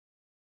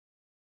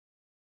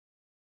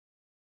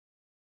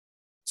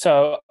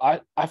So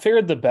I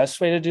figured the best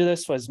way to do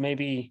this was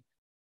maybe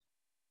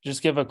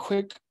just give a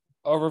quick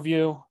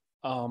overview,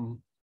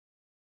 and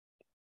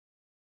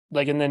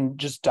then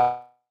just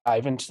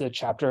dive into the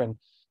chapter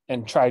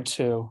and try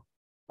to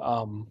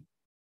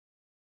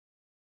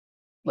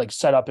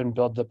set up and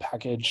build the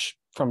package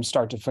from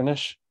start to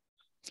finish.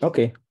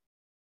 Okay.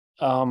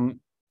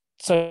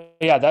 So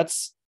yeah, that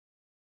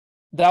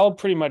will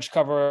pretty much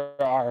cover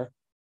our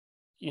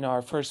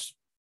first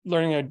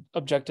learning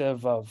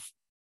objective of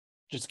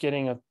just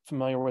getting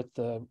familiar with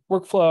the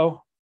workflow,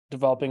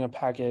 developing a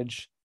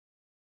package.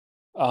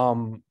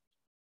 We'll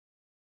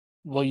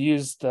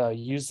use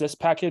this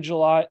package a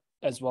lot,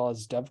 as well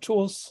as dev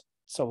tools.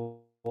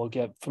 So we'll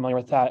get familiar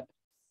with that.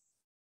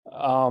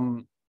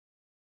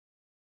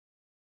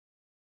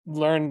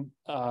 Learn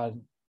how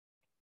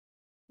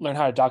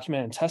to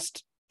document and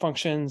test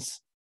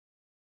functions.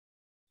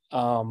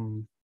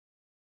 We'll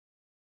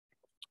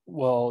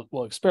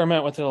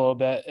experiment with it a little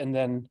bit, and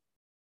then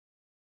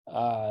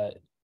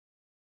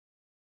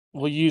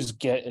we'll use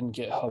Git and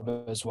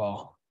GitHub as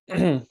well.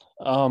 Let's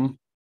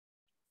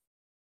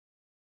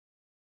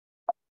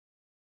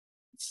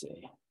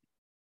see.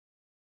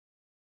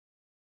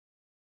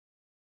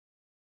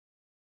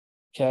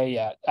 Okay,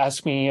 yeah.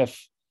 Ask me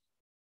if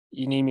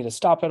you need me to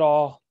stop at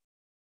all.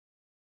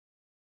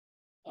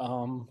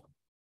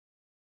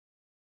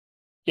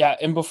 Yeah,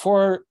 and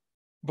before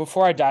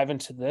I dive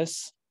into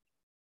this,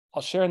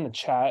 I'll share in the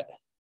chat.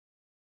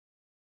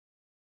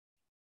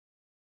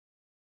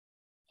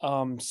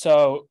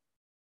 So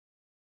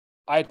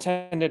I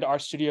attended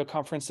RStudio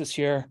conference this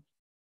year.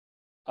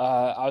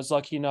 I was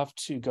lucky enough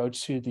to go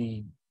to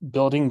the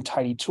Building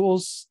Tidy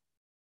Tools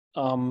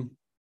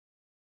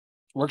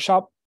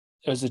workshop.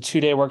 It was a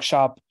 2-day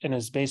workshop, and it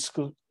was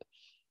basically,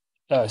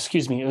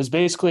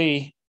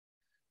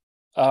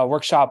 a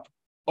workshop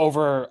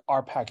over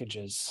R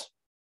packages.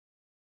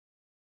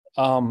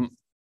 So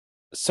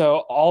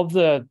all of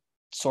the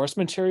source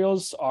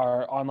materials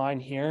are online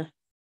here.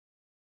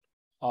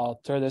 I'll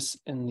throw this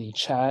in the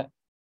chat.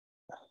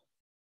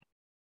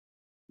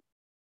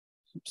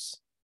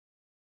 Oops.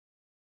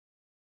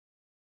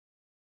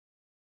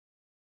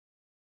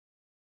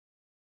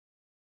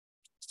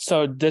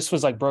 So this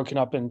was broken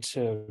up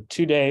into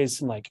 2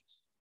 days and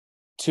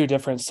 2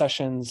 different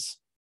sessions.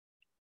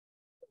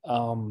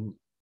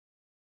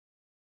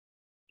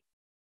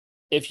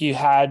 If you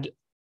had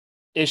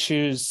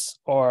issues,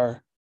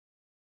 or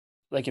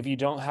if you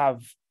don't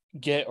have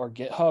Git or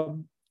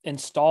GitHub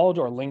installed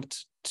or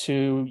linked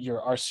to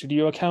your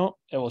RStudio account,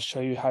 it will show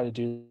you how to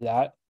do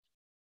that.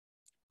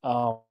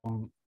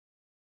 And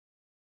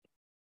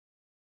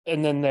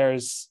then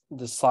there's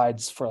the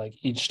slides for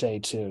each day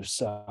too.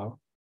 So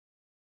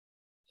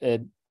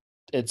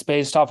it's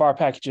based off our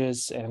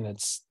packages, and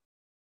it's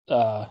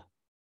a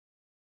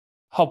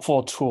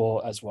helpful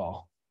tool as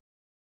well.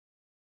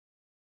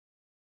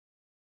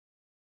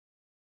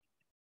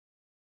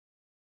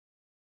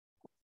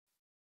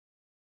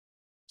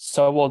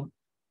 So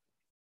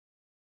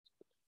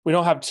we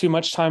don't have too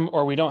much time,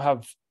 or we don't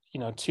have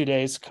 2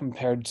 days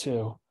compared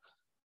to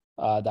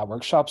that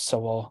workshop. So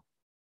we'll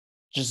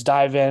just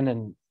dive in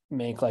and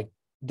make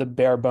the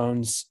bare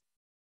bones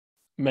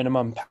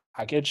minimum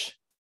package.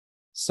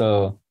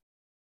 So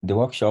the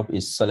workshop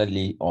is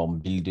solidly on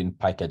building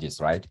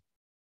packages, right?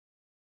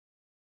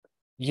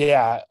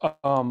 Yeah.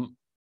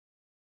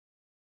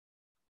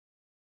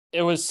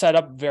 It was set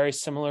up very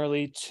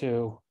similarly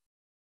to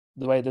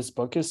the way this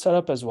book is set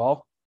up as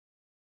well.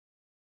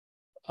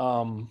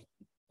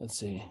 Let's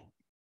see.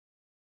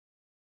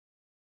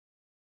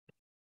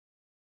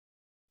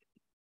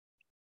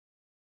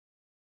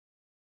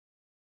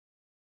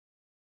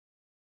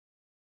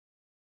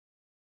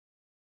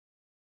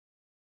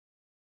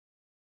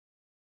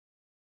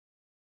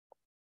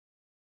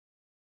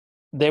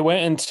 They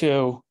went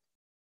into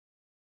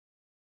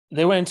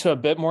a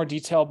bit more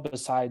detail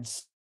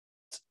besides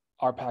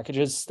our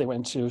packages. They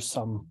went into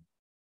some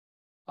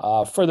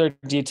further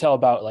detail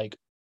about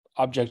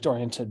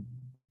object-oriented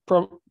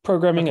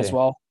programming as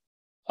well.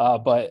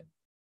 But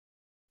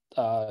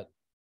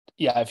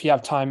yeah, if you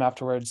have time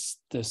afterwards,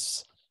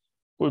 this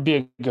would be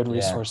a good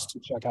resource to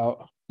check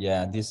out.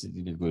 Yeah, this is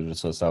a good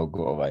resource. I'll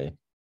go over it.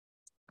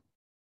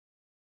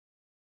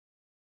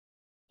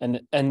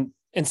 And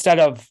instead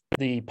of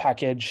the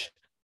package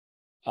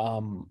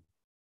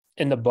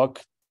in the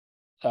book,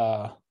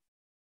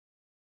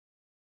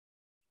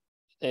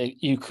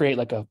 you create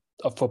a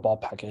football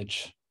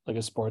package,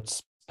 a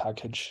sports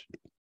package.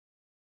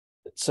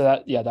 So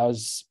that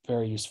was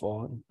very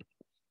useful.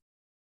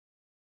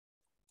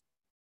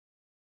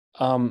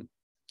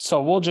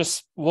 So we'll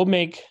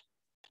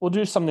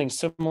do something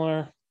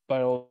similar,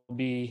 but it'll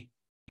be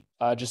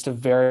just a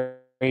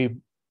very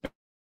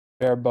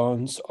bare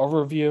bones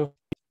overview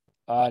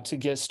to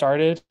get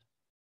started.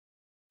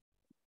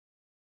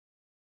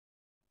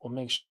 We'll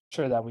make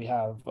sure that we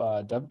have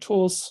dev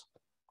tools.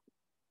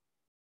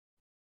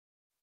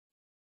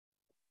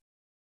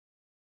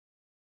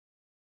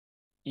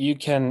 You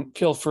can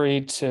feel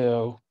free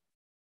to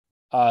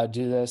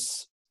do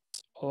this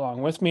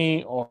along with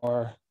me,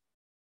 or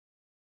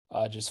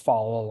just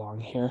follow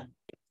along here.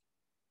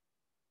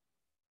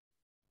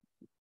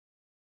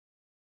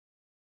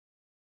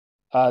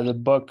 The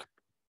book.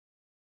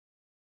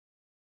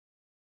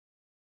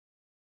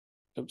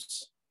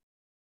 Oops.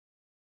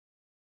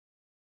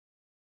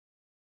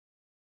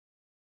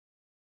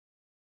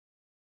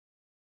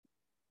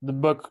 The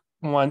book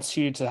wants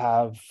you to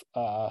have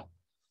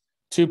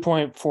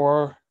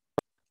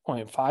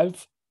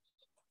 2.4.5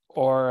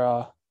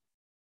 or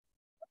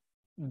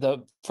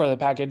for the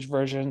package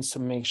version, so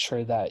make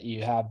sure that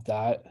you have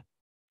that.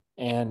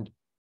 And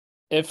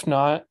if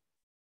not,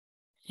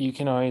 you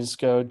can always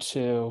go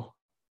to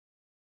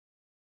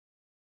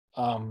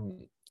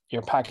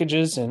your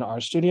packages in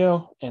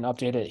RStudio and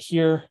update it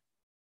here,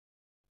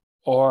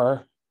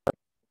 or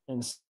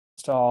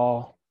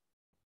install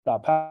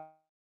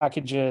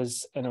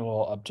packages and it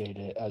will update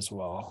it as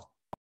well.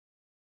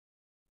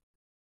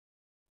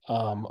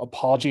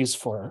 Apologies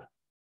for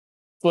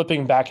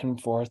flipping back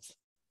and forth.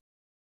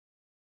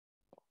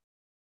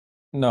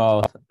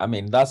 No, I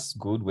mean, that's a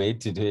good way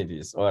to do it.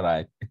 It's all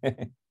right.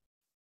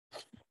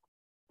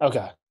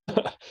 Okay.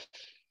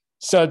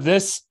 So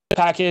this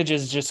package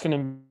is just going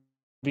to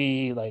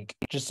be like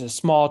just a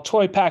small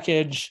toy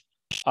package,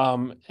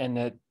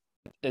 and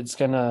it's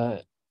going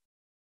to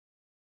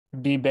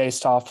be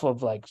based off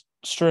of like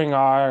string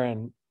R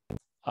and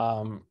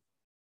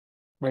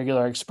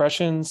regular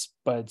expressions,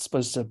 but it's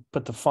supposed to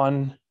put the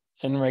fun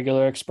in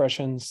regular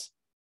expressions.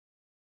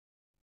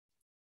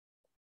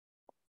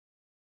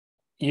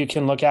 You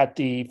can look at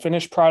the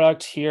finished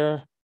product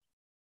here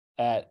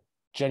at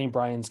Jenny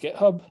Bryan's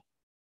GitHub.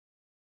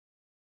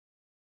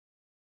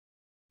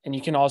 And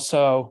you can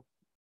also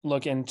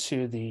look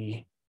into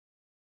the,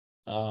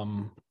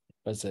 what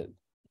is it?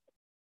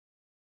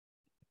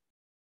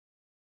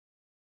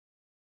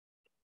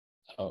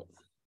 Oh.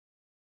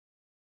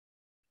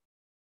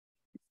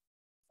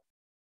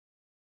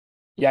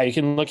 Yeah, you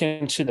can look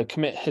into the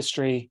commit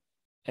history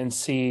and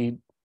see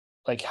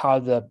like how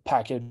the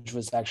package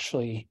was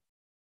actually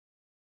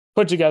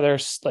put together,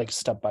 like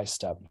step by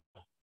step.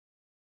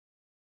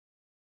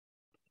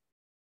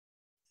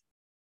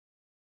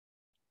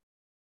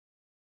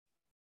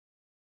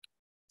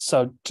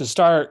 So to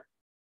start,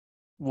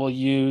 we'll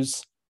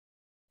use,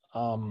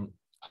 I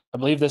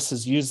believe this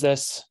is use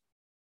this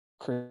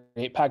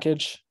create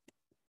package.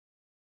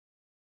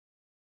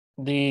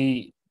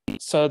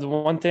 So the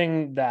one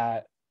thing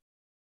that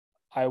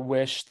I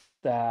wish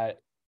that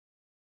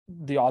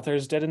the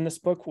authors did in this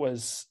book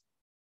was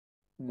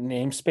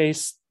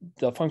namespace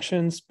the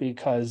functions,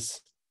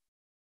 because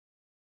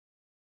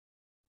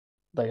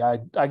like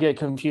I get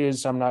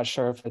confused. I'm not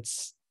sure if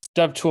it's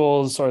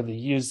DevTools or the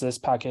use this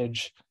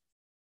package.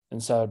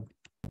 And so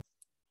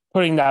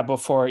putting that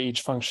before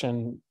each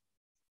function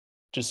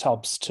just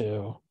helps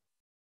to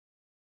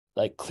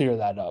like clear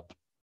that up.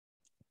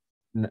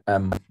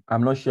 I'm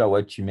not sure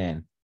what you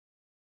mean.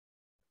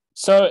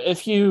 So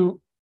if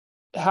you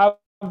have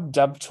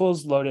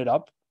DevTools loaded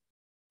up,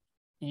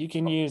 you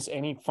can use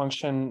any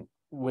function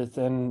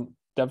within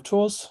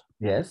DevTools.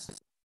 Yes.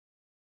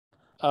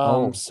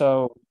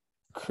 So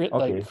create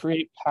okay. like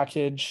create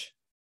package.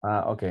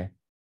 Okay.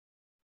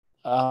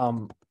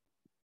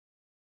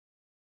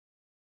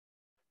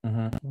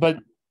 But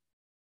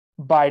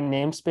by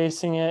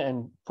namespacing it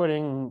and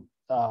putting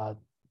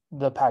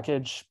the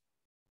package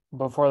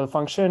before the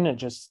function, it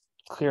just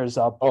clears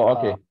up. Oh,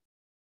 okay.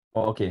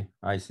 Okay,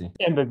 I see.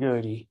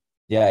 Ambiguity.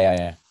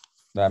 Yeah.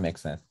 That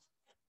makes sense.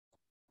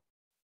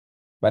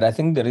 But I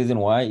think the reason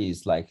why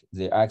is like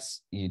they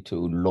ask you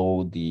to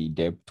load the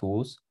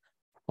DevTools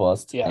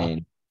first,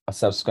 and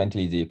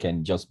subsequently they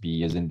can just be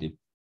using the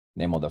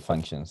name of the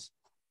functions.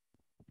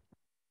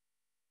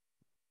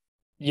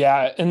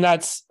 Yeah, and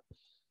that's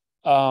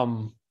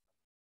yeah,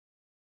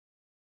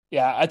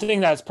 I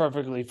think that's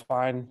perfectly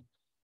fine.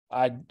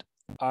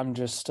 I'm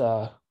just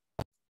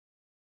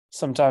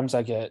sometimes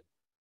I get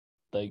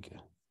like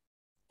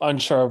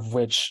unsure of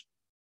which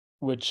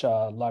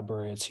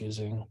library it's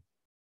using.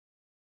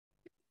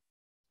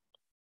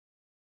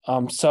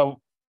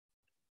 So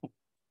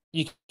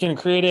you can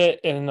create it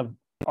in a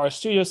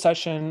RStudio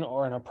session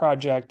or in a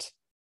project.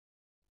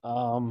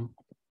 I'll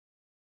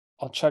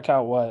check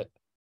out what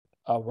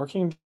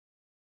working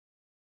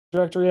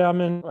directory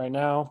I'm in right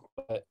now.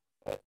 But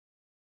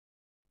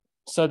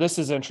so this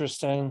is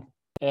interesting.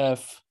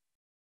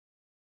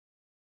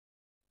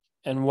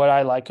 And what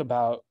I like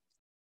about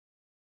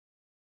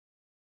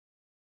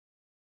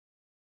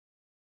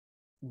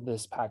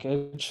this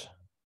package.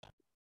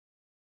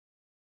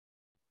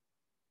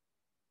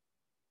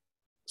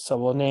 So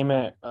we'll name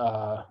it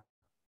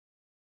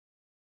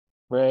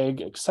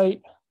reg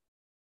excite.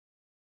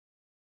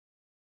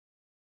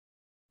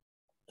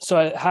 So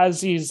it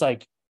has these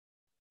like,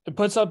 it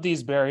puts up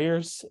these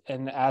barriers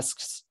and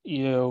asks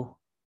you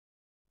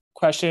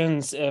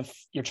questions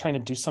if you're trying to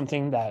do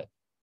something that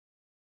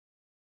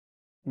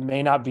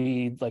may not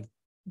be like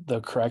the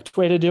correct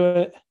way to do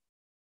it.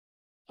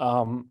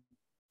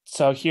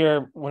 So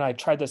here, when I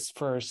tried this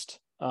first,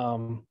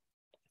 it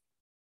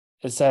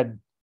said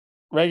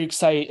reg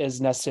excite is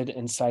nested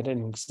inside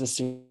an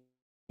existing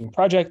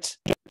project,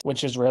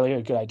 which is really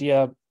a good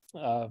idea.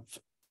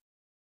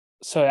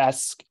 So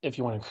ask if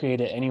you want to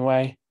create it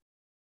anyway.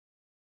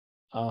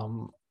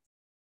 So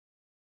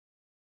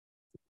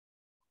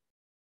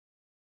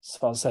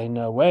I'll say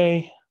no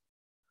way.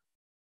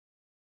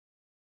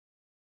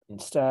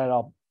 Instead,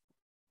 I'll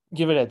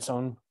give it its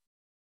own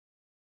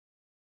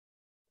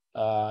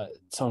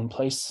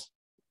place.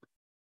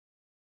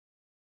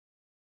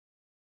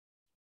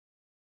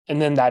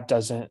 And then that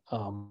doesn't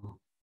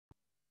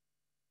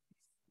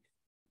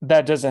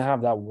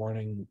have that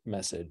warning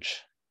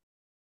message.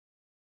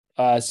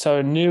 So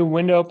a new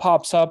window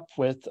pops up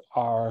with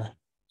our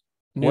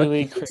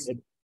newly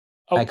created.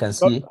 Oh, I can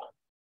see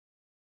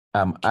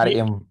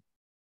rm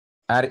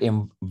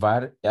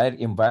var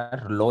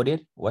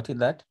loaded. What is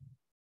that?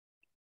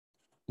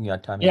 In your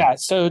terminal. Yeah,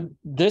 so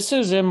this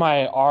is in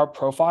my R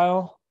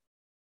profile.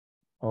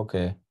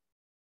 Okay.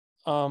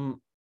 Let's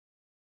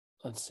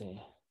see.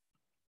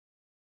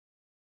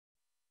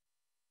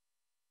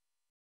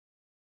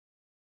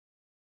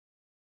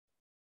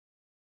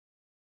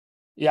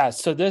 Yeah,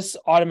 so this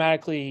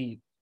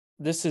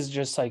is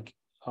just like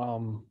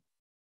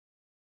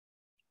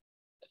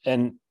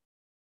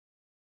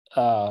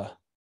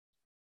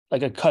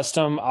like a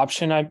custom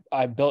option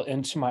I built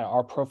into my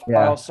R profile.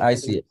 Yeah, so I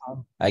see it.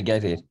 I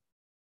get it.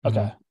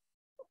 Okay.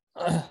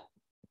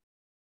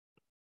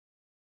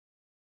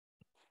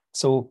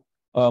 So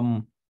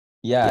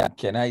yeah,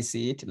 can I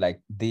see it?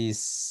 Like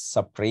this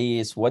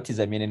surprise, what is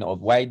the meaning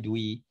of why do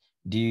you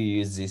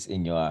use this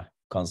in your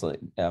console?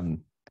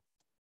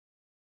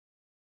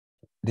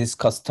 This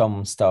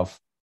custom stuff,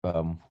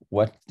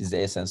 what is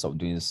the essence of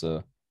doing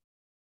so?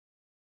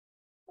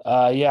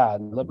 Yeah,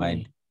 let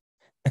me.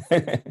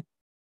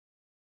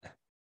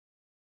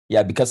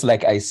 Yeah, because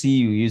like I see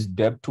you use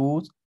dev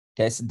tools,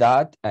 test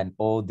that, and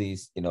all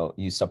these,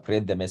 you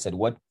separate the message.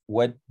 What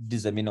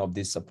does the meaning of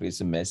this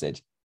separation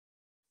message?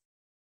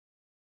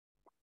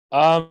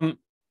 Yeah,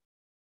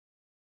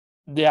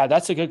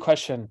 that's a good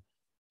question.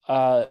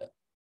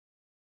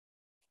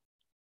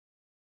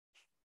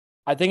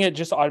 I think it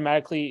just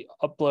automatically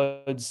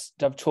uploads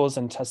DevTools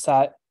and tests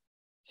that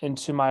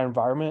into my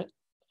environment.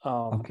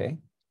 Okay.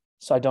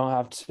 So I don't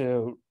have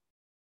to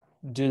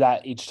do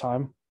that each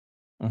time.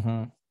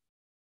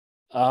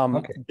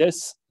 Okay.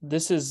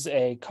 This is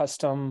a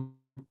custom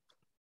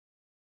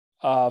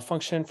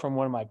function from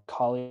one of my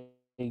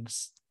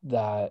colleagues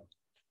that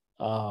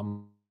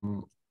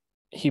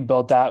he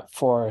built that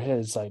for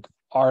his like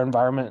R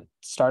environment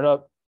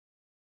startup.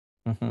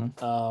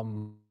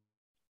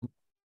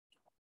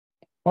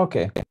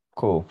 Okay,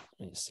 cool.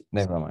 Let me see.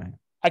 Never mind.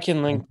 I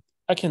can link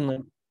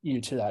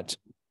you to that.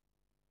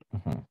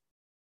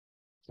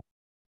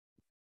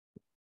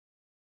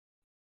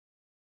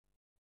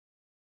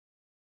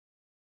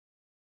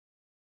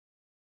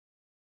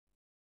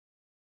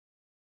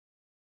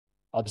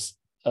 I'll just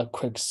a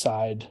quick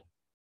sidebar.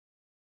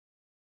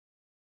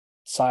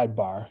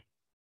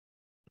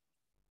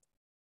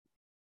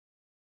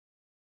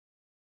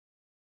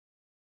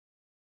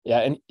 Yeah,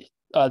 and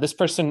this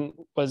person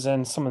was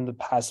in some of the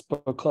past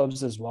book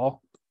clubs as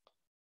well.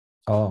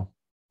 Oh.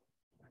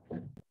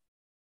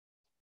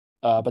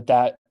 But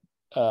that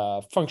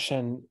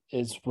function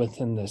is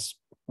within this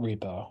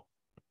repo.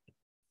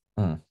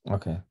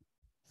 Okay.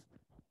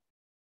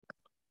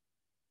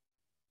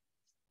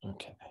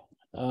 Okay.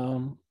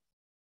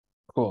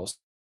 Cool.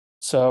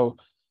 So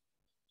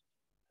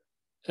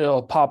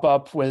it'll pop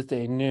up with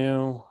a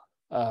new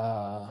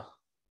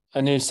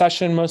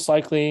session, most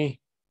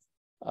likely.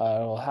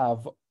 It'll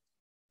have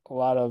a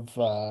lot of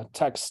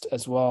text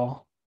as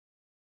well.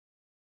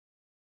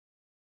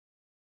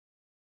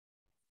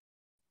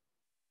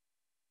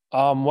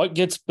 What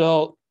gets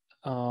built,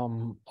 a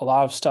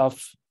lot of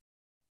stuff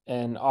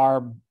in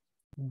our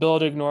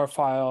build ignore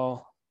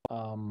file.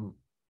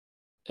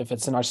 If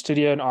it's in our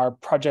studio, in our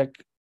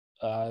project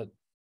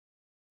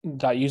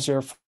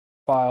 .user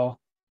file,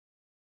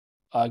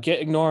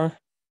 git ignore,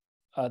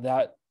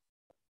 that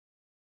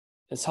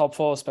is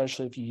helpful,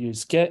 especially if you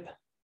use git.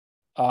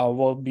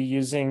 We'll be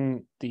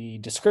using the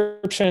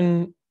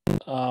description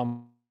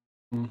file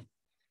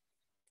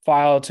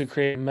to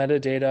create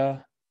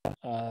metadata.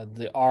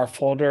 The R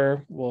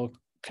folder will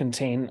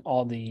contain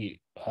all the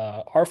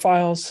R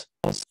files.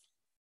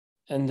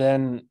 And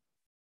then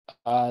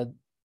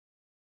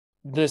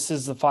this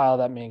is the file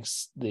that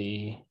makes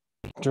the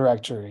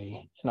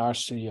directory in our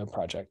studio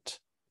project.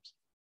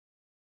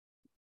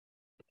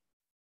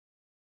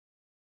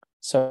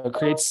 So it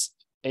creates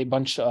a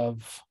bunch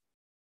of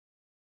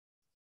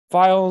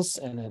files,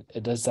 and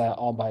it does that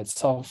all by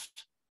itself.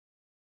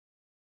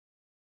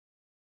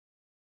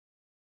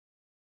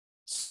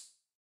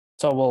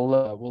 So we'll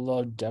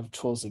load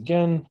DevTools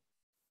again.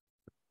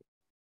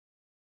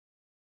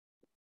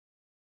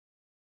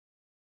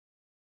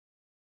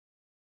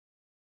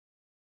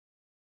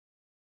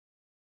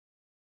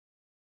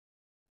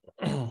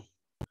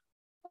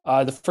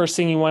 The first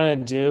thing you want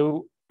to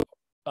do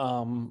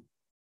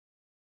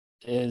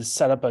is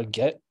set up a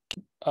Git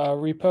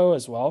repo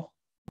as well.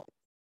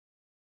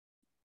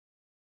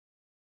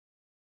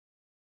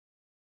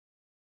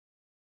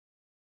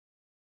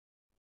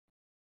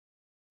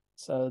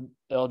 So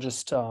it'll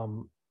just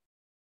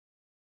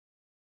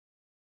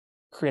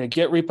create a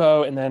Git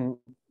repo, and then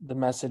the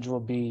message will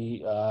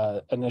be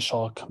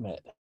initial commit.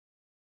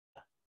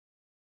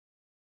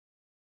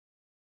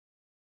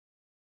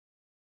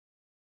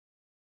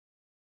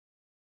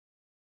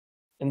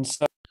 And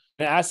so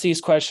to ask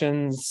these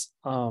questions,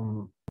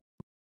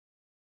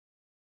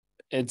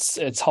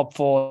 it's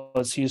helpful,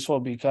 it's useful,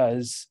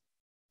 because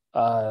a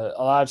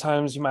lot of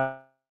times you might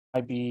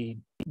be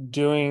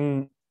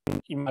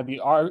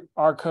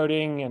R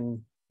coding,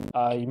 and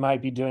you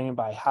might be doing it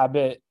by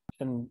habit,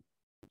 and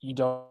you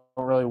don't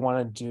really want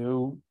to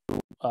do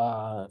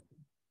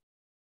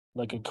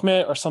like a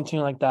commit or something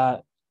like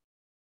that.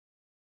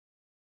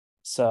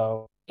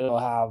 So it'll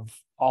have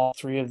all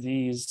three of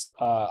these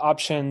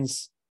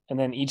options, and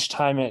then each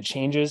time it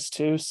changes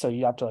too. So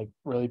you have to like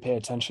really pay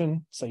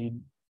attention so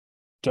you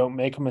don't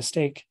make a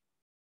mistake.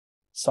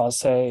 So I'll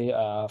say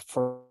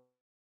for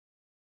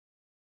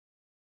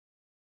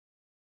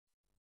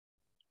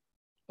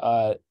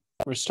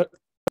restart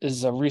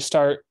is a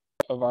restart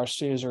of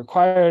RStudio is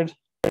required.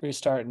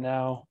 Restart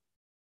now.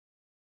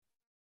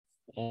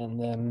 And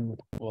then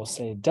we'll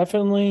say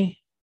definitely.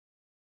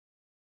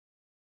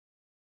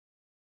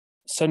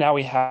 So now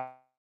we have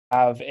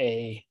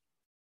a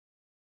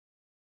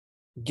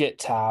Git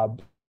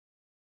tab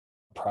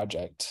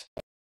project.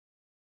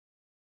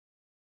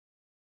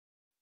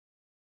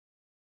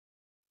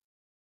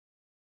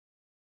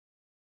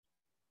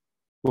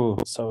 Ooh.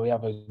 So we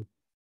have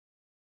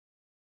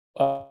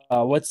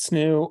what's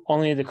new?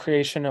 Only the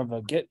creation of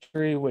a Git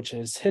tree, which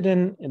is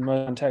hidden in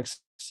most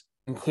contexts,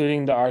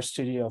 including the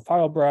RStudio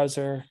file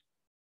browser.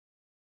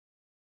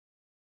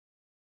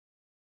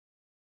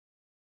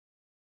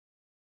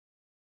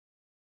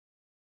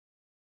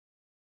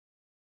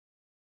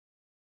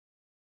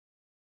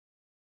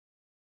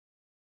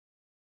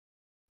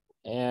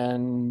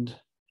 And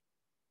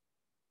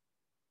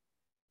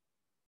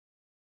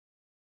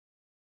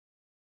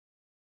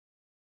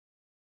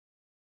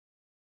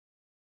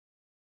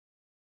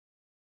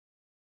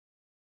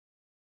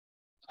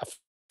I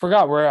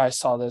forgot where I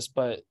saw this,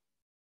 but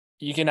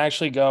you can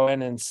actually go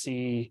in and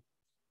see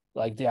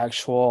like the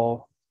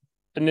actual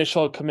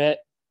initial commit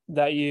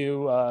that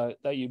you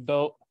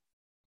built.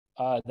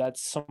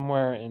 That's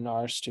somewhere in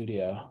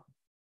RStudio.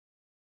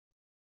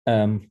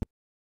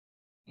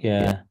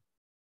 Yeah.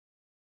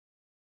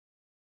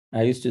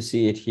 I used to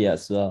see it here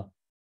as well.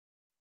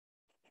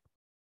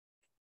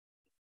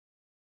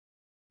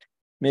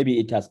 Maybe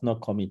it has not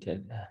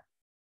committed.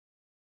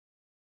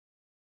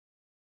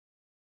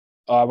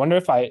 I wonder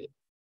if I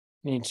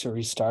need to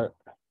restart.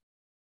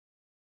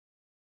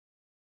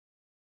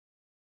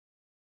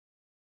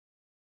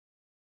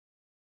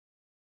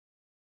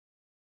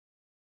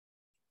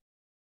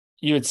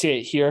 You would see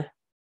it here.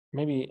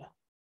 Maybe.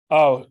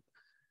 Oh,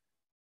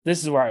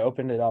 this is where I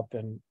opened it up,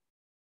 and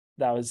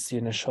that was the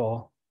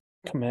initial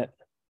commit.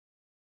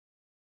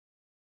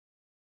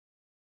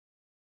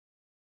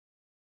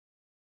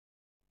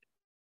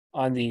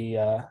 On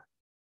the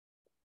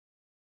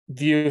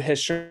view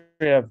history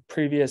of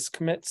previous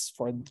commits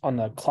on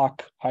the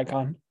clock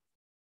icon.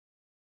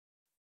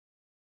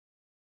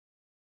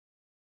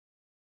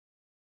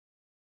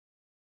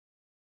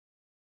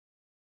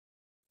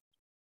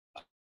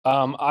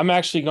 I'm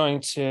actually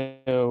going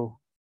to,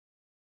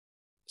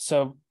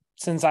 so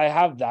since I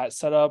have that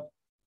set up,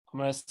 I'm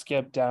going to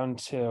skip down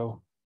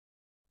to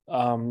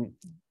the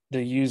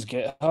use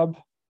GitHub.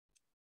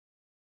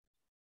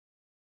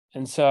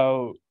 And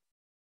so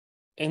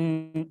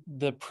in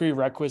the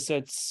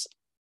prerequisites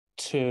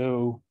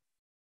to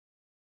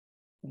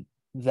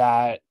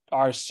that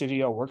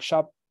RStudio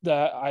workshop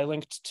that I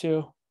linked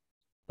to,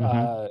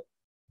 it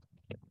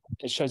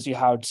shows you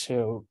how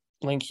to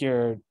link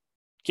your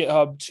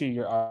GitHub to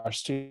your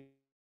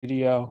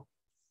RStudio.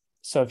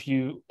 So if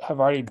you have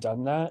already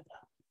done that,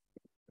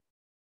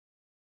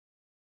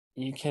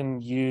 you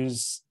can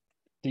use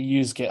the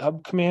use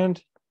GitHub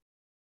command,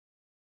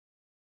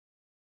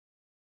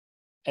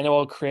 and it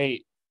will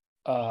create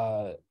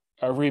a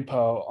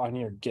repo on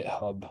your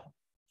GitHub.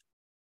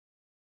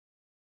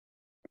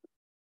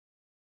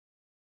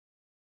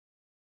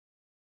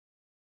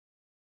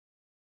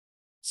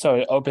 So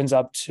it opens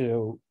up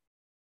to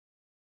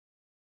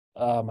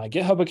my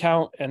GitHub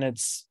account, and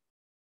it's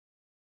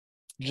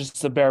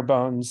just the bare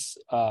bones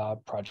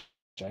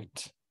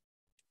project.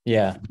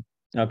 Yeah.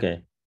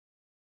 Okay.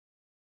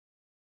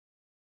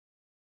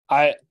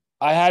 I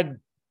had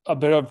a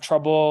bit of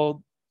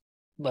trouble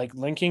like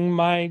linking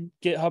my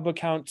GitHub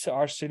account to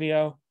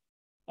RStudio.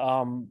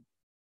 But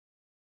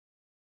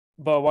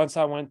once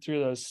I went through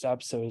those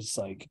steps, it was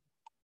like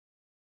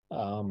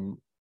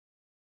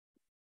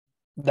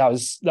that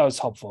was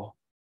helpful.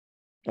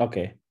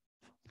 Okay.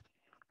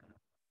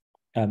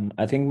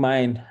 I think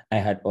mine, I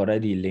had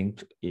already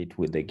linked it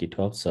with the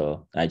GitHub,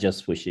 so I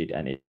just push it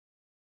and it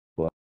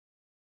worked.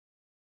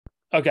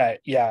 Okay,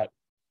 yeah,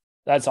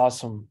 that's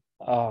awesome.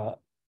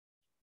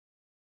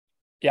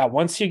 Yeah,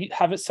 once you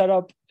have it set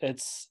up,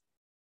 it's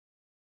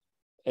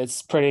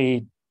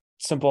pretty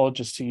simple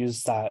just to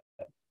use that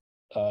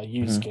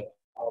use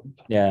GitHub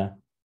Yeah.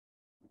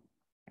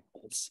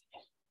 Let's see.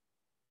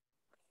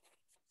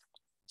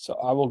 So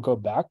I will go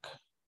back.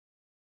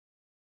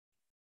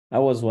 I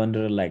was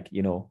wondering, like,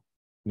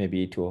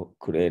 maybe to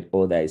create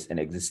all that is an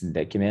existing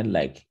document,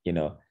 like,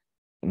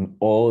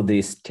 all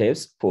these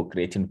steps for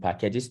creating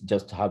packages,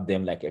 just to have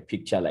them like a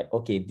picture, like,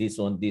 okay, this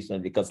one,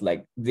 because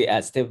like they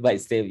are step by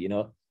step,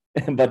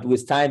 but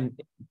with time,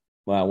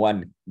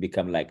 one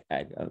become like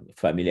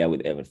familiar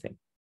with everything.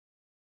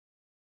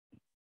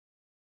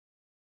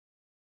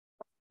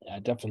 Yeah,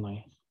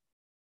 definitely.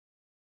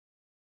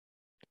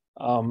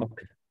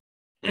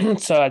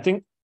 So I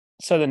think,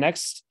 so the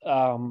next,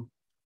 or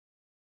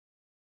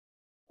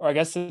I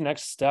guess the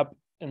next step,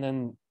 and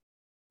then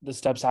the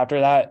steps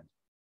after that.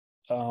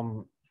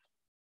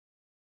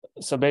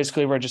 So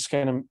basically we're just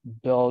going to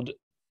build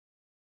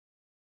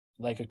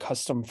like a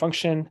custom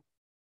function,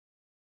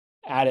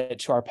 add it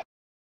to our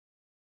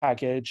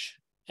package,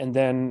 and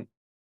then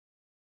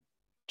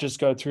just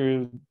go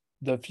through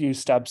the few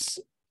steps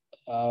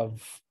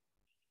of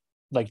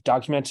like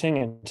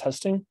documenting and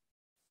testing.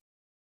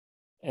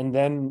 And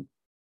then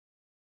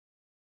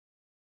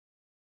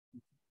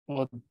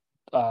we'll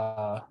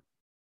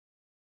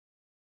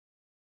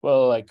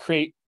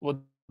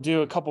we'll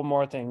do a couple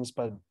more things,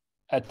 but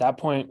at that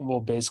point we'll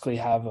basically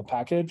have a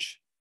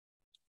package.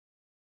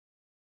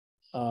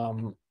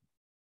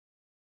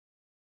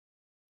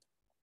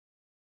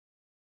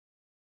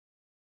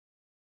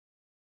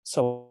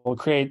 So we'll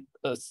create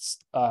a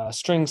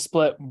string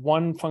split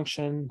one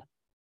function,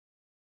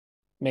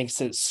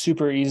 makes it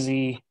super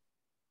easy.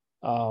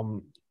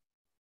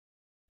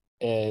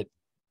 It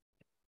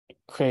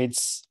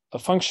creates a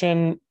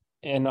function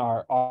in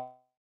our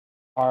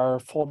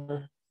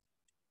folder,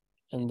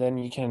 and then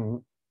you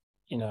can,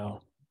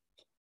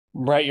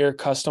 write your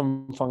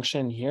custom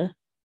function here.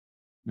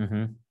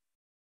 Mm-hmm.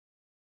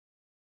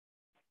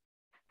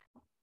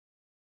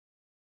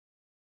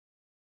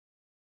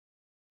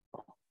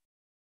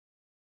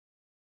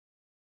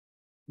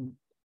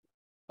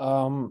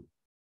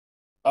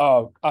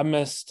 Oh, I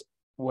missed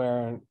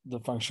where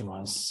the function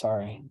was.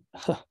 Sorry.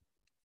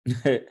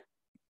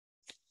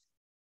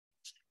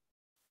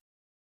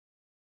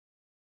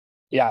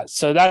 Yeah,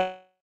 so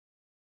that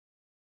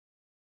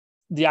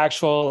the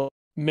actual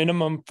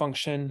minimum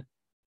function.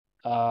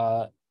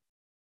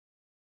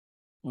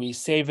 We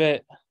save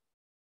it,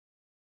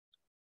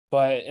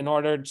 but in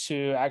order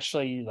to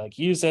actually like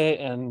use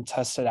it and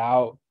test it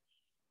out,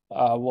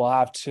 we'll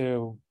have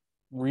to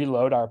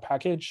reload our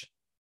package.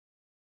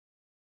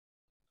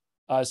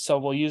 So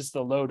we'll use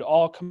the load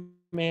all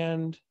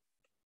command.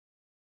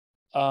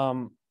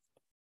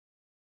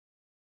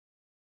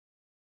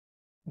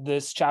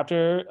 This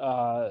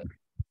chapter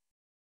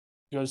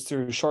goes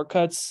through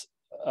shortcuts.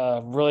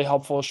 Really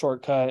helpful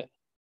shortcut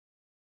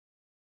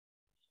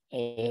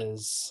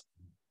is,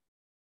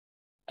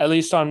 at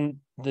least on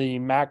the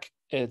Mac,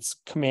 it's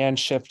Command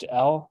Shift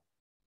L.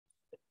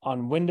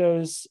 On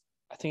Windows,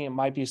 I think it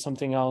might be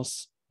something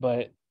else,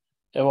 but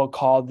it will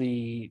call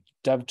the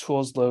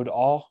DevTools load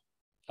all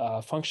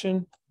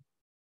function.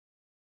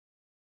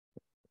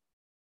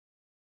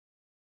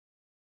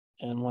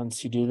 And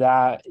once you do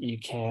that, you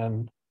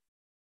can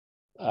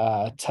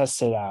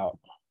test it out.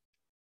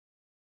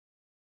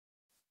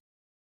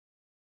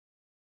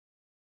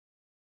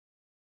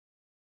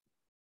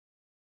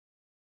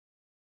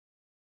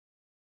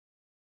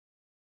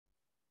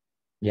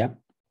 Yeah.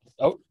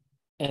 Oh,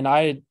 and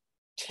I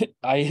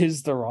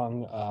used the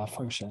wrong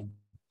function.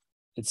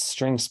 It's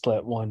string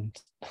split one.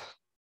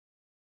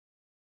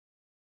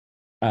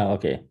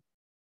 Okay.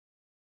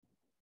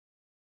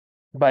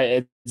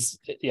 But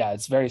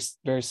it's very,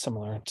 very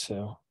similar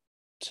to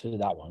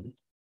that one.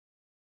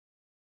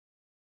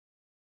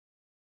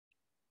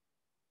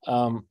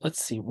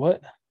 Let's see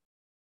what.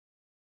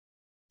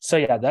 So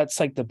yeah,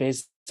 that's like the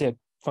basic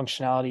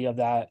functionality of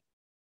that.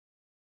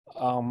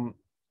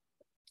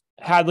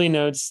 Hadley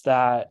notes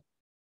that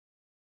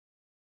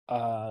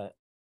that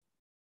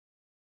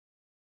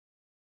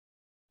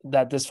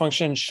this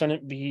function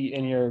shouldn't be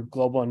in your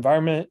global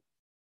environment.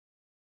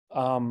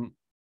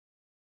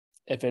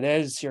 If it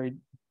is, you're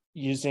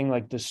using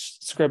like the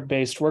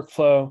script-based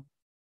workflow.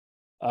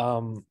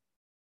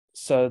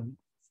 So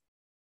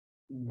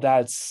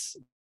that's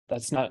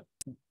not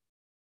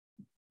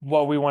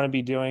what we want to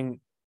be doing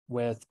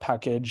with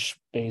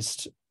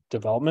package-based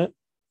development.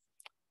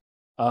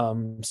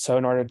 So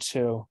in order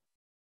to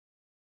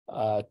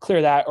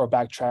clear that or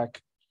backtrack,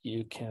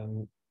 you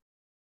can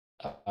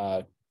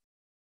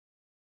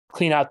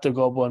clean out the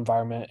global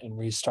environment and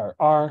restart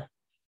R,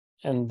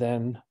 and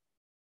then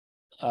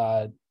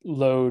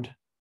load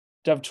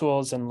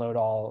DevTools and load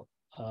all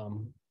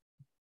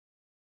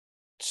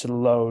to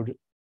load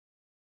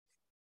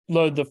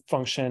the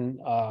function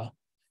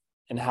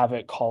and have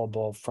it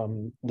callable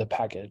from the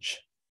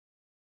package.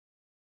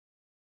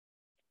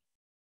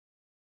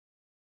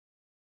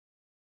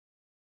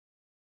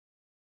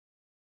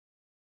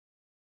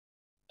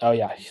 Oh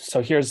yeah,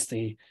 so here's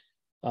the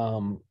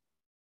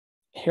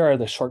here are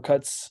the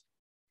shortcuts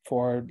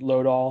for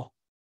load all,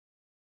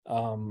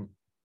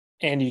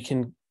 and you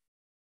can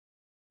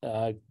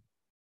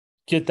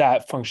get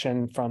that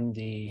function from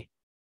the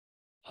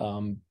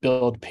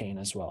build pane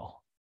as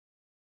well.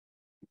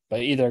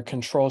 But either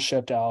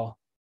Control-Shift-L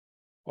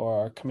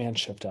or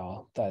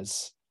Command-Shift-L,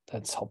 that's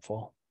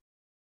helpful.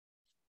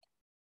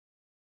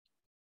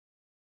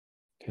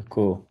 Okay,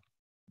 cool.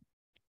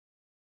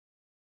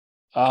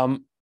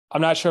 I'm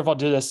not sure if I'll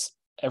do this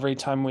every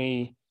time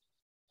we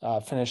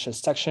finish this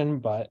section,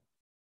 but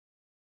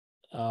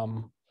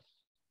the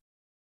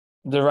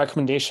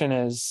recommendation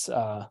is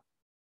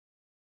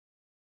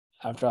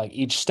after like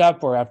each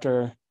step or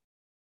after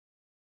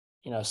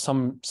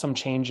some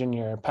change in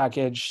your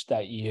package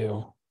that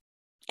you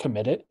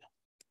commit it.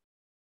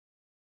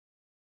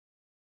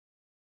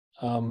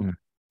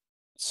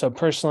 So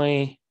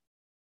personally,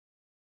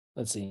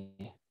 let's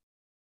see.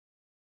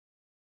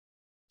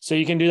 So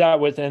you can do that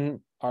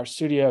within our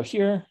studio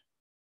here.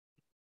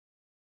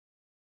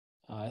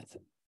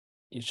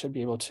 You should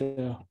be able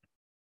to.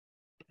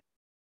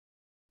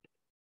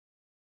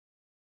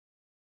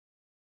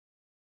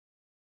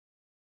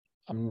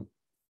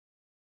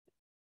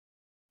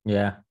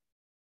 Yeah.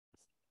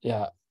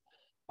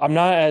 I'm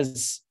not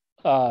as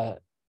I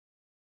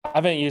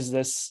haven't used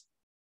this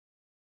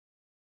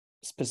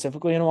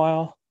specifically in a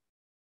while.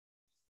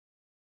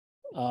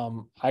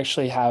 I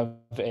actually have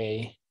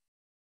a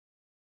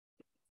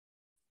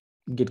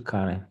Git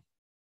current.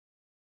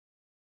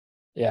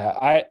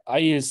 Yeah, I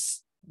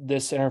use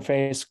this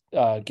interface,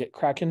 Git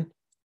Kraken.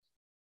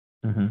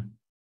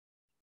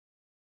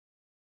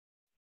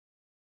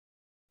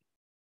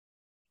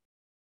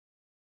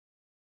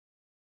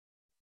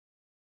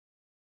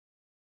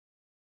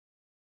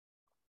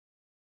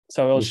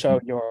 So it'll show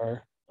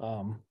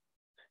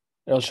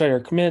your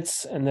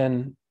commits and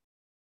then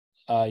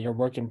your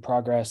work in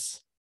progress.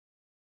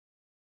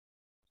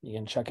 You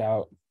can check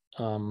out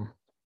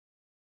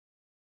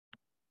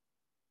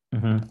you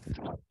can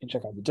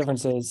check out the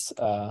differences.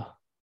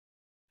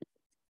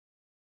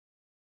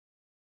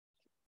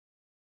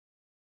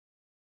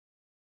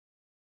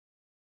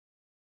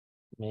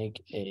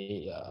 Make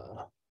a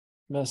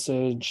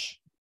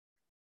message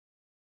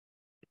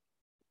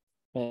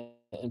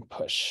and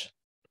push.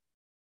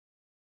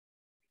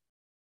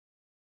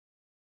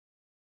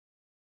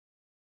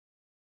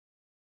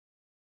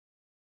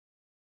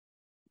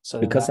 So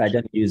because I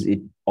don't use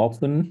it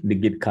often, the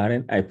Git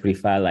current, I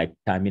prefer like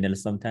terminal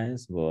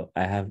sometimes, but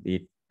I have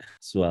it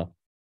as well.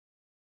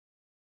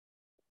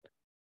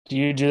 Do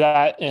you do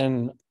that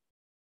do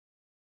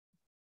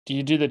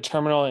you do the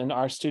terminal in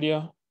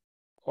RStudio?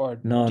 Or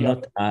no,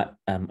 not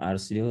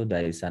RStudio.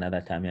 There is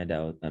another terminal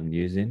that I'm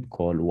using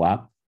called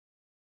WAP.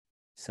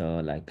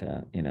 So like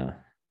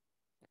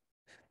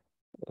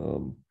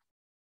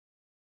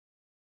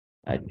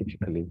I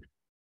typically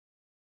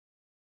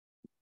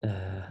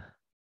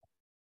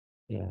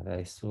yeah, there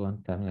is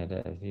one terminal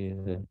that I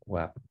use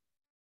WAP.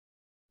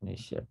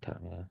 Initial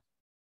terminal.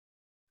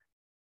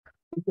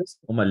 It's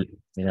normal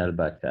terminal,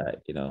 but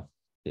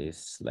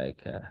it's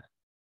like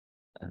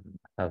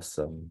have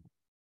some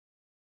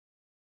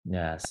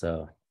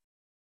so.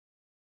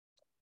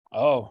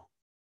 Oh,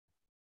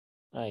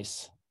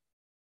 nice.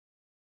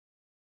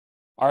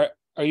 Are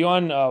you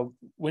on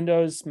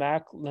Windows,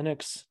 Mac,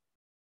 Linux?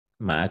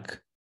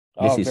 Mac.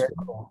 Oh, very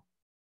cool.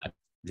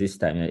 This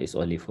time is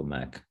only for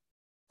Mac.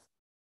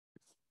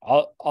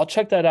 I'll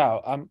check that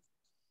out.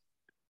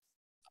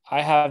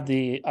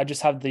 I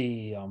just have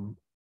the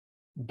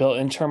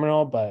built-in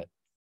terminal, but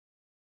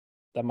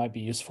that might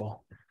be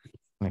useful.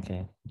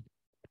 Okay.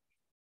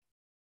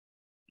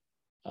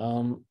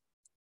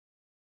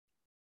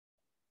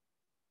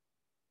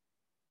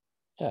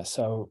 Yeah,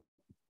 so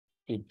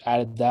we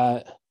added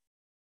that.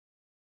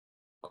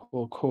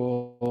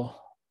 Cool.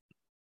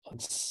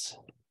 Let's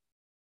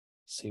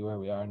see where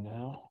we are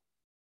now.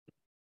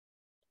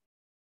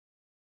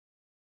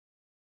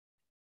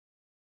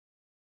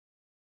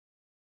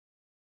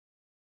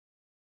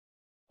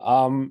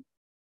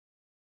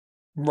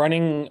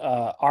 Running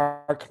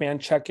our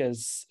command check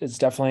is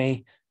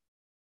definitely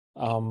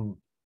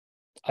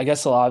I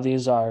guess a lot of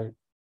these are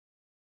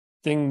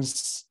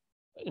things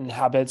and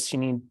habits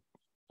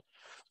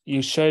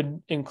you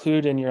should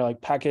include in your like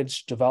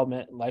package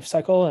development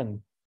lifecycle,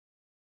 and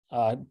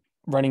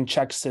running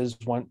checks is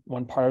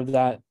one part of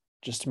that,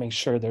 just to make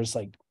sure there's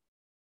like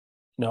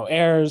no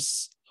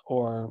errors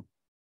or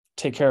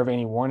take care of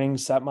any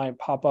warnings that might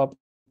pop up.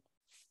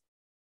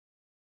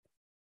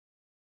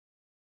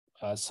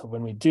 So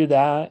when we do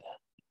that,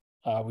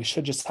 we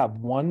should just have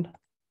one.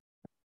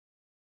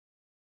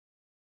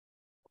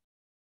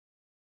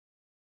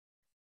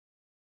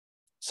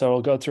 So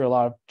it'll go through a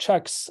lot of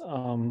checks,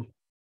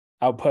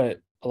 output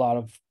a lot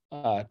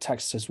of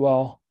text as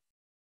well.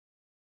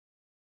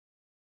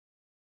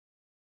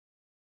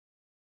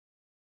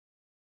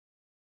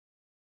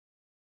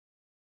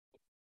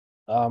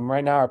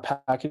 Right now our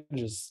package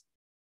it's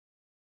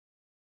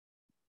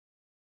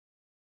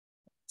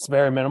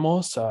very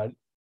minimal, so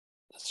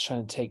it's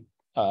trying to take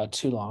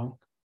too long.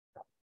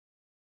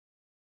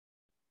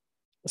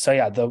 So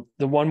yeah, the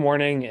one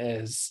warning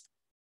is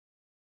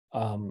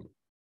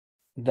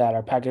that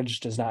our package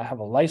does not have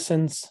a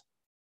license.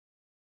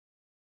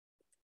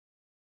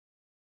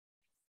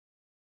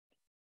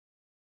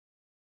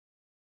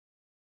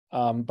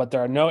 But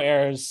there are no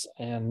errors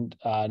and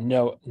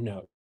no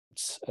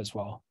notes as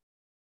well.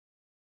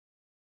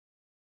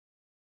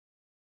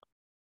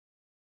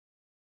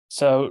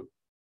 So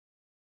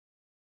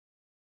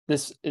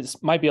this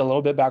might be a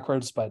little bit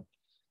backwards, but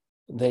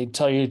they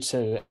tell you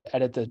to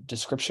edit the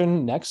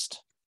description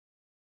next.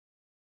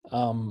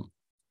 So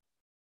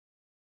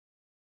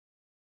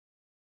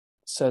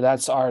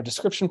that's our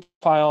description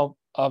file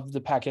of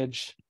the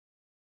package.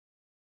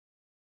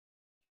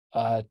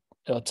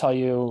 It'll tell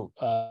you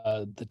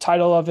the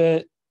title of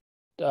it,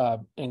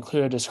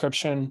 include a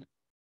description,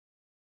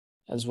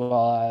 as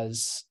well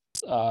as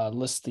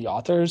list the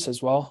authors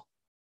as well.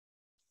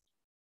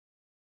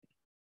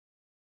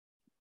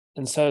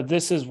 And so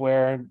this is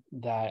where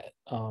that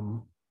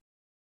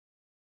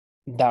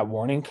that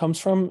warning comes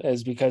from,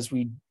 is because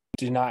we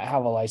do not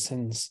have a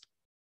license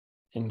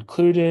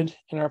included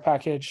in our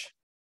package.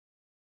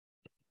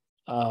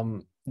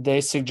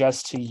 They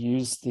suggest to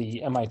use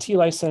the MIT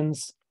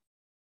license,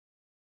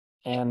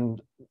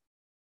 and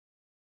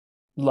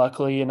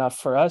luckily enough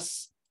for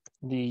us,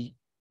 the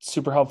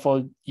super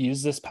helpful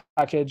use this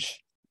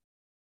package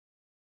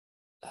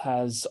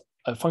has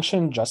a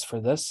function just for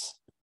this.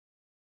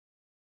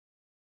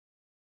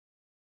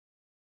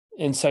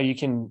 And so you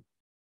can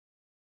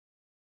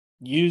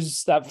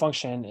use that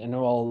function and it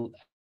will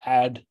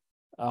add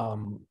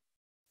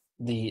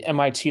the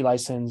MIT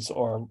license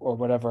or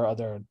whatever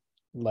other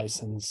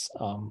license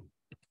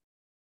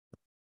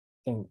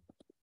thing.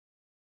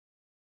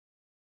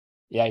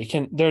 Yeah, you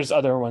can, there's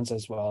other ones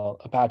as well,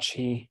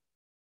 Apache,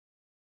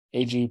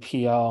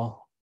 AGPL.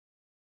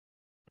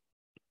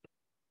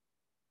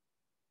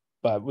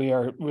 But we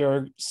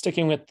are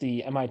sticking with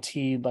the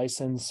MIT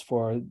license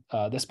for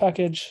this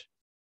package.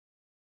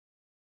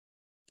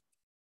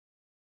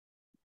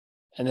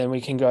 And then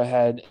we can go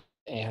ahead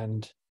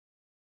and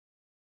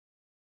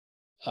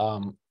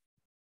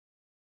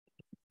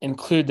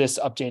include this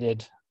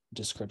updated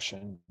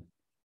description.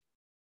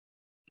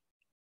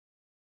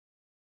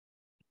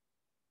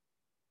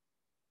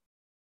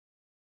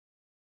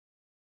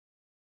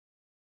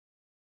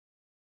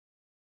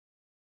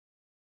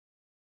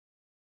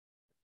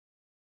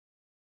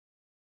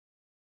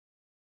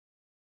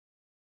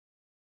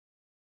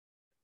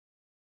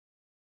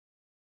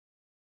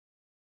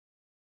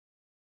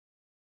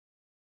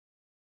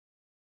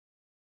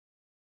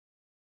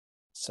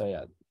 So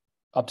yeah,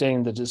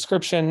 updating the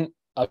description,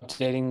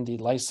 updating the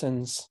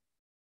license,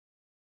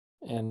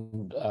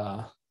 and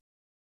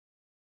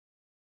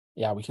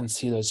yeah, we can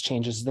see those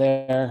changes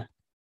there.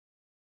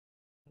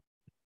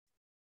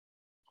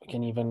 We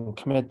can even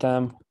commit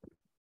them.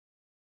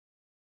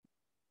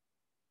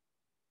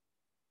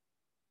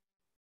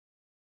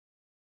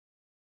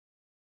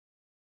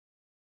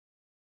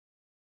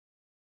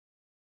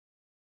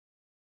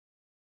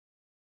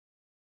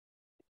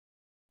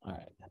 All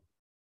right.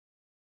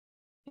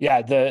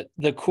 Yeah,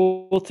 the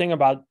cool thing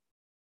about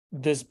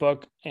this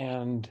book,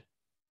 and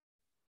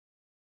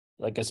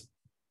like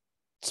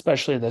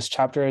especially this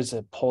chapter, is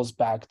it pulls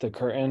back the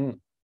curtain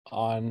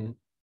on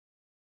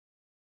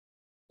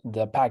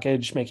the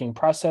package making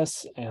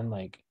process. And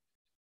like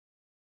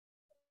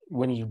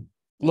when you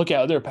look at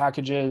other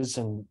packages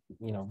and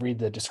read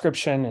the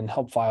description and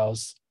help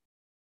files,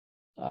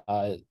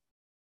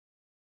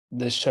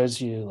 this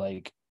shows you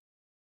like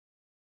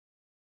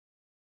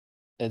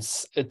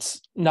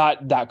it's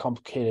not that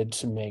complicated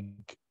to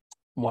make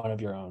one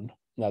of your own.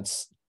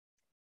 That's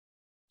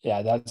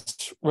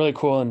really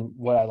cool, and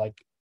what I like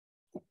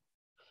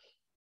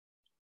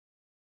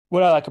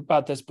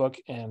about this book,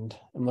 and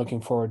I'm looking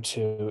forward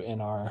to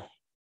in our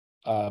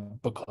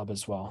book club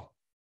as well.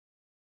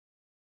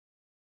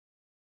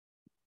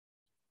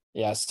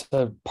 Yes,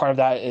 so part of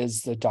that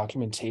is the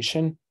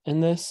documentation in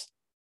this.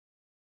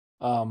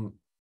 Like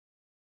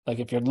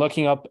if you're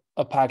looking up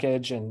a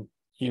package and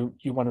you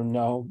want to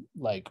know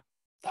like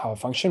how a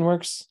function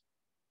works,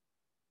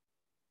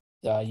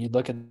 you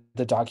look at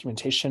the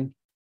documentation.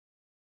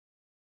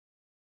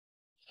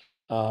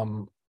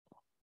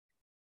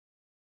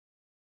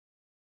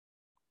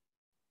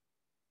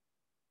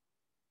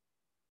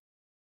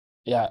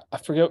 Yeah, I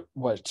forget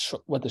what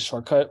the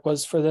shortcut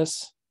was for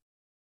this.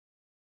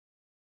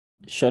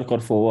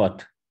 Shortcut for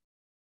what?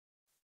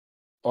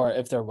 Or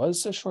if there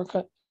was a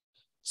shortcut.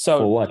 So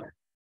for what?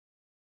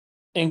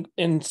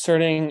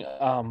 Inserting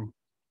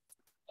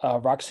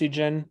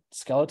Roxygen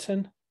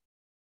skeleton.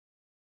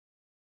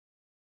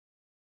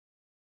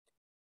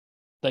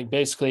 Like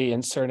basically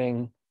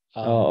inserting.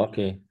 Oh,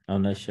 okay.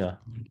 I'm not sure.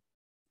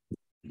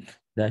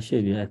 That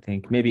should be, I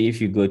think. Maybe if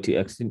you go to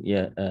extend,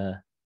 yeah.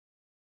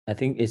 I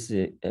think it's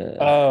yes.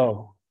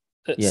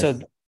 So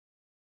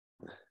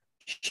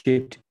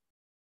Shift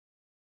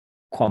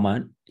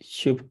command,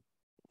 shift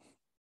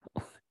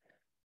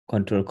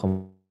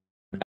control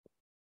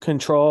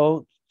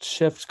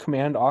shift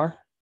command R.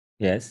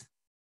 Yes.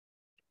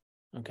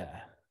 Okay.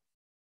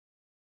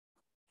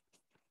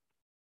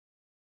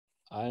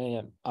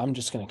 I'm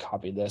just going to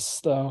copy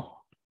this though,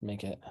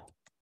 make it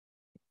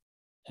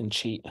and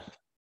cheat.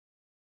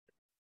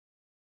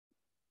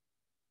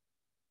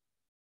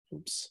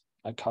 Oops,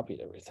 I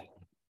copied everything.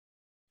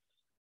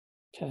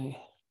 Okay.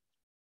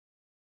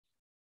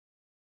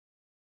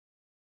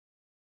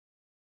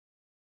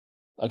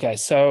 Okay,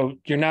 so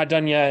you're not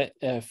done yet.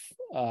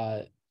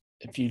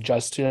 If you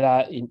just do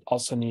that, you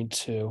also need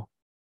to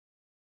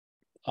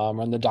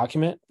run the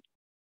document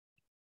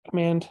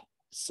command.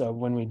 So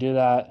when we do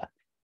that,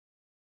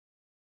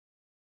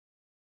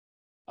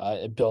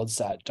 it builds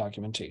that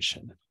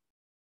documentation.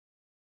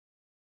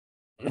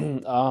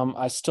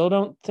 I still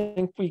don't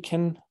think we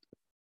can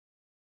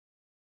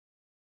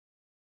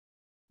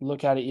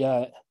look at it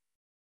yet.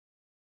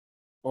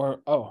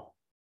 Or, oh.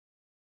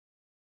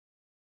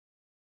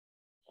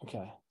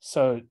 Okay,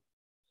 so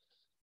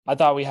I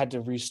thought we had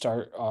to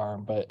restart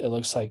ARM, but it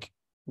looks like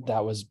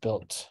that was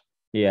built.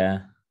 Yeah.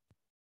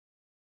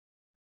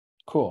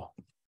 Cool.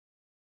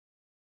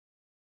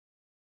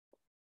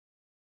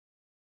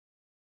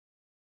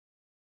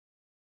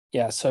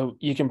 Yeah, so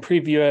you can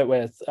preview it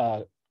with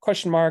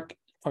question mark,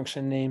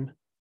 function name.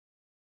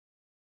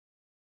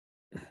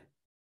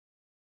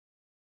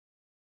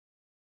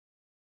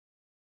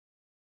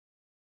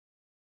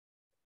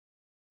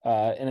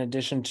 In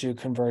addition to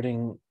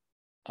converting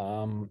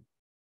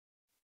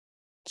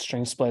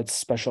string splits,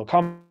 special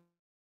comment,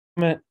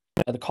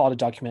 the call to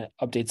document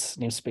updates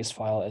namespace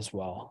file as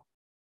well.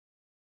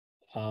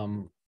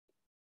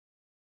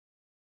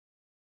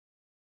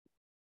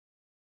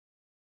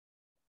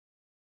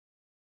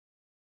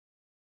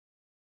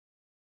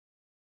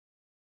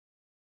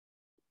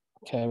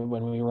 Okay,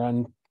 when we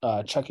run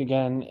check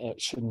again, it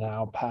should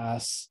now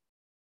pass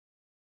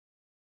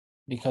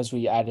because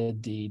we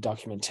added the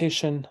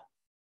documentation.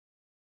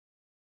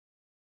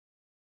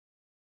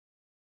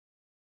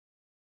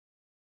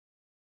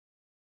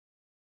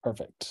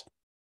 Perfect.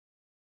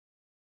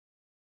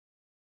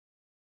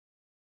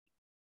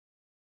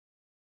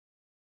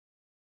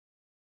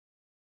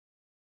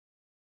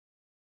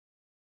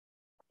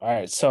 All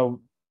right,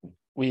 so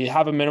we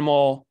have a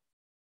minimal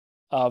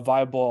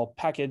viable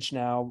package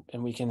now,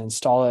 and we can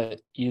install it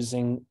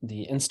using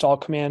the install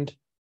command.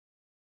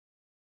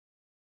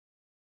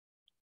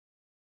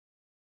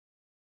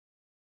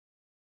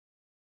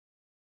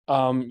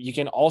 You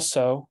can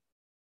also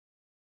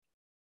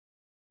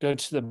go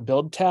to the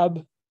build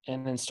tab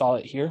and install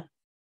it here,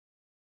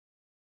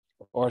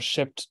 or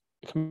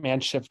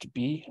command shift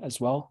B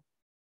as well.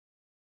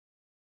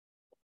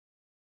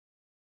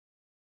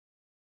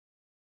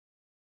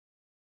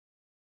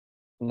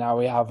 Now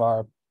we have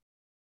our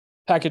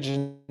package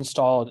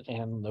installed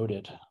and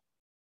loaded.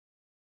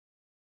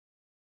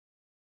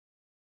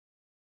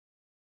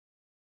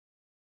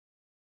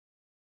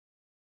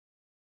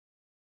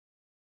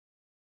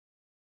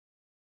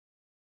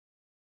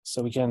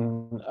 So we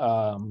can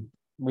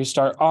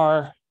restart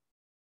R,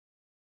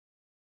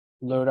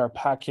 load our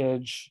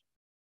package,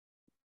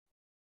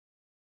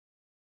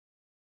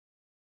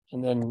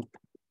 and then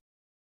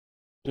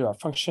do our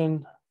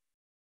function.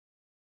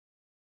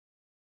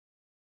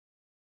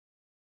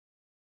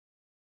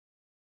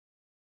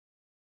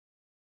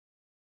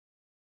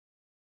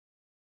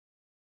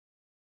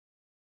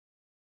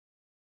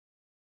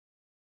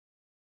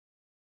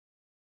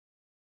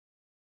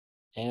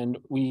 And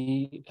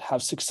we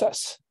have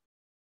success.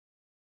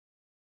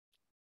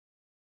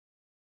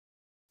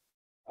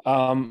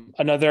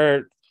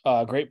 Another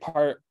great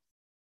part,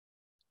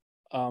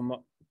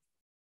 or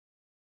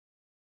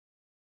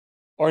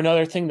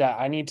another thing that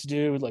I need to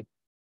do like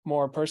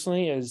more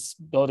personally is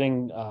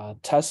building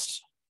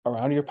tests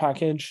around your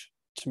package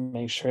to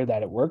make sure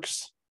that it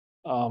works.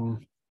 So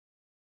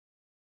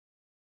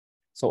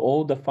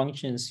all the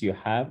functions you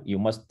have, you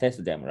must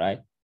test them, right?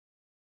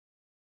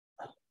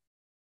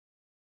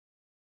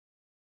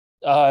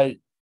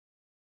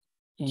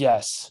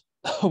 Yes.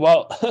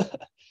 Well,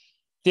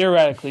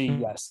 theoretically,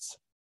 yes.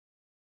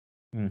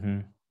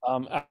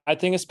 I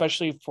think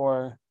especially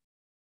for,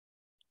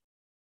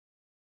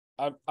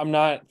 I'm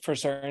not for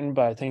certain,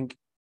 but I think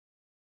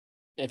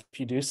if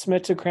you do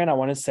submit to CRAN, I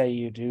want to say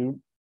you do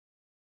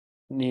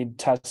need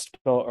tests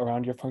built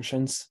around your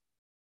functions.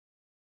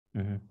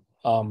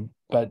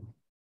 But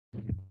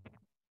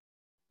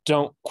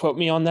don't quote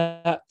me on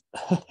that.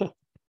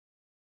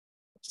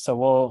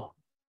 So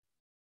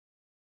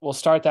we'll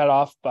start that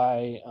off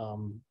by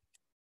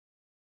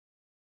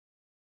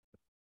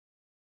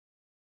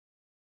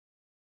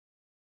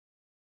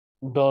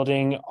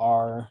building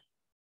our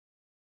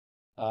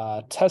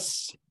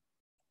test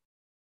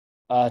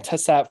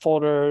app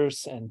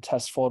folders and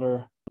test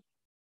folder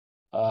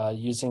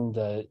using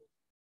the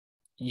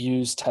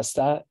use test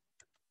that.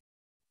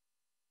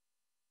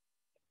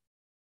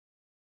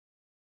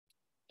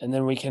 And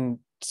then we can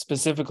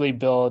specifically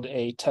build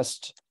a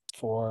test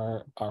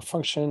for our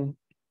function.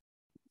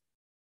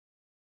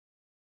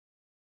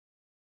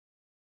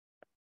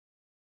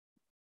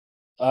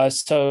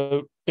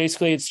 So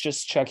basically it's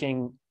just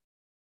checking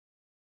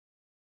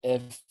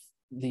if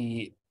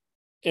the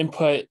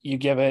input you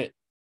give it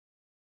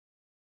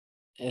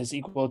is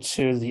equal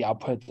to the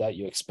output that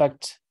you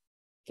expect.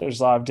 There's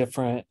a lot of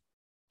different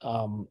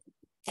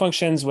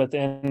functions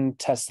within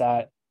test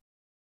that,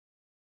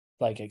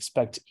 like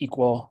expect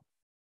equal.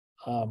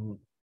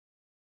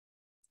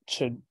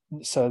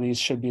 So these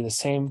should be the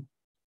same.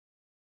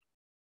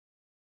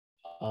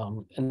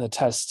 And the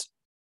test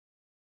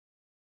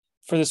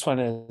for this one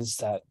is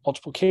that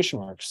multiplication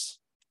works.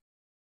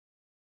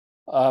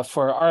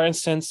 For our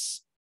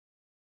instance,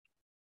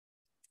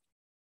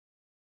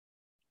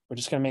 we're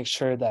just going to make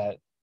sure that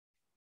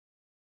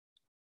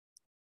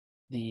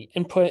the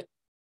input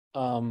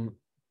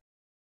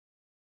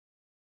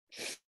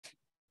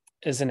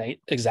is an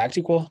exact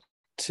equal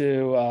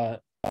to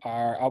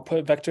our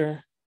output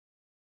vector.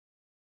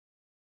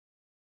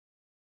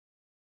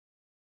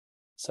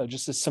 So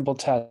just a simple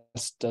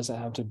test, doesn't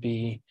have to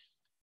be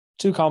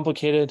too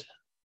complicated.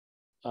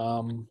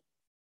 And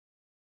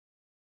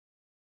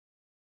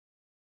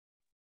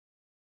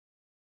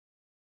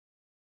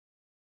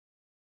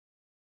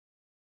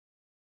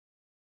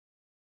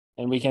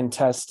we can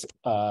test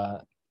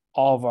all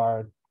of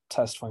our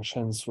test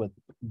functions with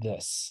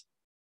this,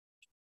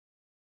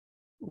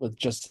 with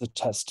just the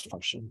test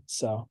function.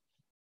 So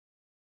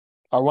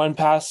our one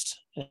passed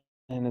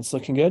and it's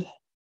looking good.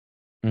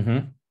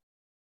 Mm-hmm.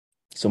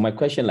 So my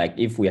question, like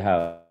if we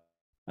have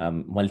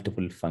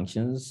multiple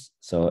functions,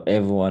 so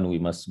everyone we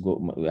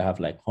have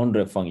like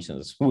 100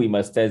 functions. We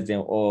must test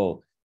them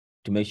all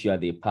to make sure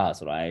they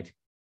pass, right?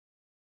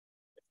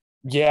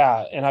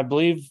 Yeah, and I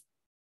believe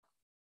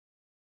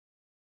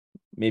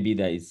maybe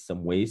there is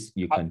some ways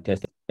you can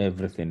test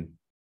everything.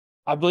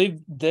 I believe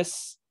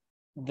this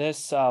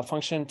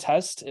function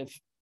test,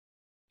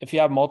 if you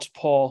have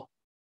multiple.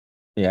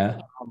 Yeah.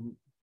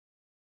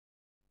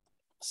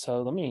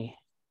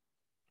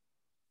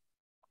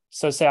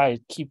 So say I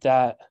keep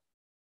that,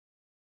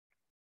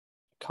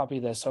 copy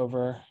this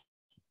over.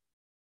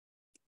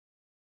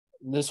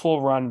 This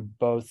will run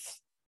both.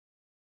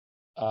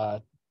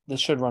 This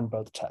should run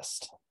both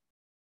tests.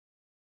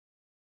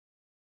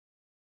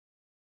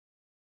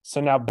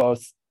 So now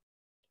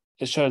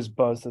it shows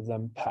both of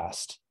them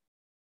passed.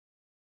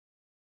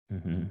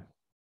 Mm-hmm.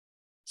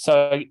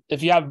 So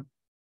if you have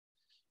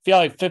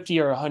like 50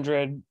 or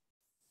 100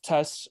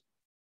 tests,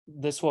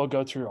 this will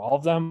go through all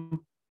of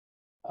them.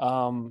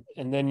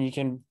 And then you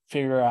can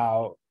figure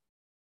out,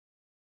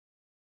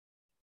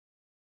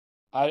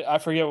 I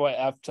forget what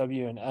F,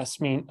 W, and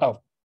S mean. Oh,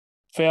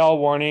 fail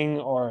warning,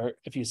 or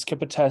if you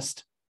skip a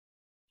test.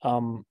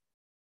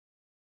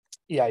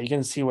 Yeah, you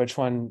can see which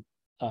one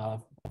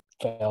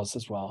fails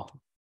as well.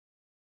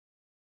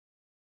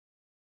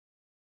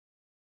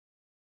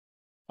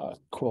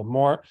 Cool.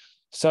 More.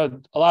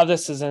 So a lot of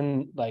this is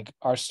in like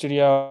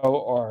RStudio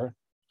or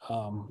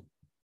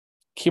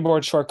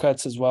keyboard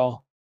shortcuts as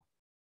well.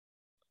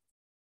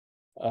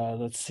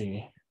 Let's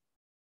see.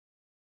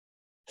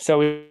 So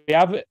we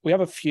have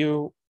a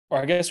few, or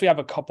I guess we have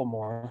a couple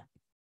more.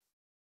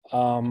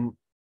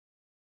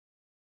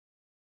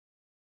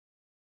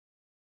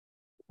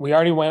 We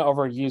already went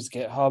over use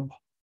GitHub.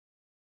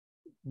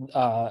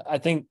 I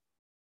think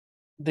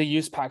the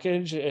use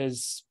package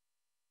is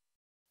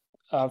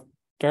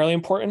fairly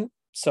important.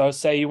 So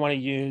say you want to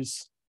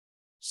use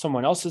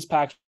someone else's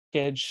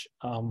package,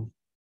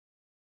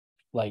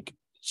 like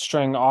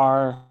string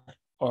R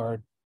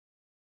or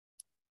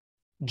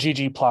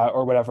ggplot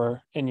or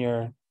whatever in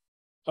your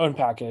own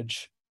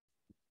package,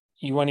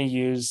 you want to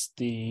use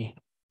this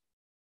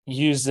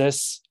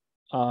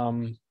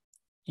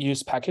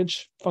use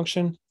package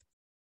function.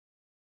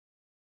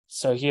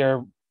 So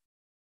here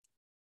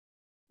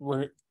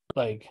we're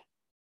like,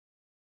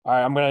 all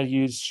right, I'm going to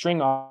use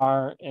string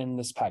R in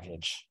this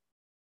package.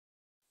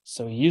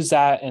 So we use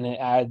that and it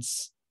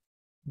adds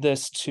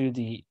this to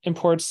the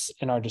imports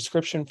in our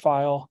description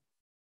file.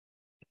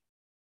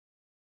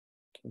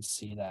 You can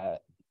see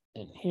that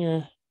in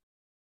here.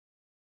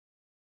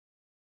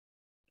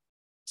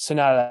 So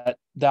now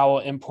that will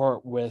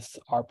import with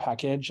our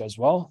package as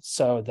well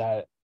so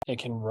that it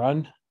can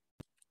run.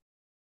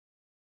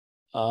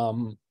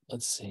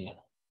 Let's see.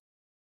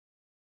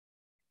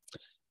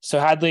 So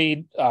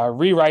Hadley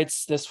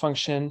rewrites this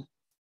function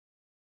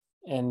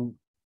and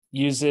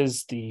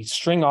uses the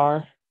string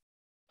R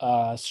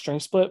string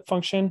split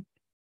function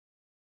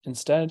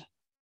instead.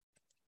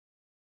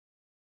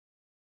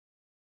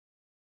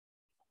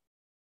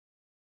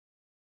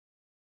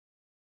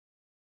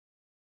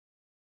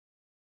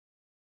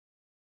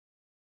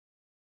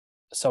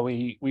 So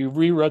we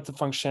rewrote the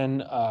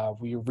function,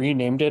 we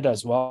renamed it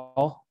as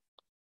well.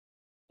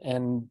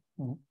 And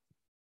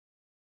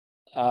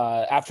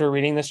after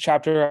reading this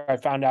chapter, I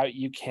found out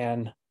you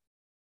can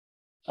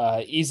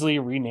easily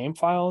rename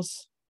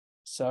files.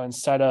 So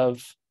instead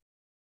of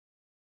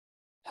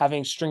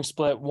having string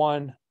split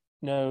one,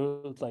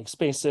 no like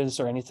spaces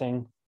or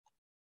anything,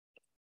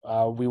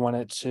 we want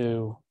it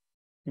to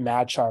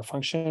match our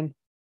function.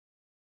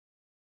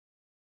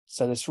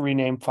 So this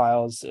rename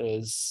files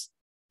is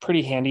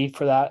pretty handy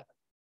for that.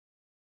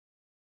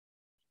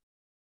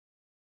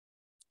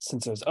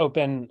 Since it was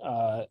open,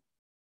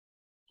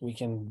 we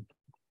can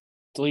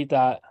delete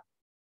that.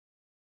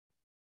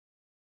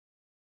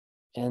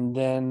 And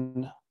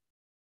then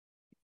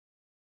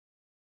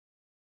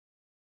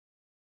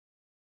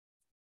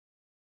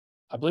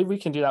I believe we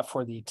can do that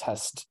for the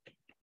test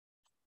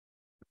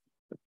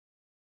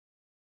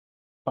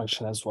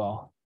function as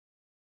well.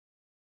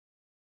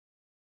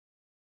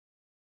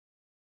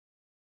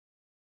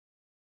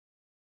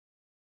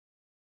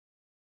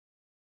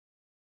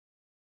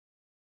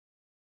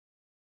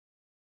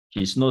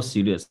 She's not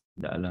serious.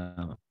 The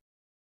alarm.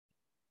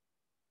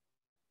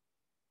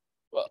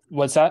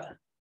 What's that?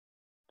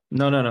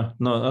 No.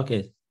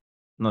 Okay,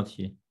 not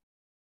here.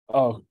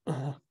 Oh.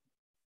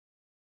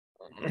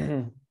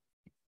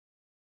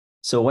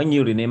 So when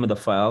you rename the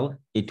file,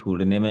 it will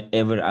rename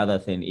every other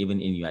thing,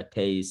 even in your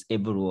case,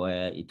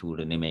 everywhere it will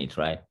rename it,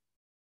 right?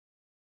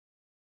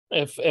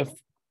 If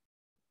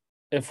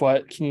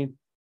what? Can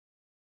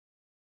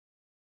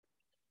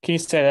you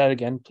say that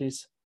again,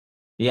 please?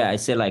 Yeah, I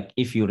say like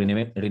if you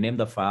rename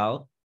the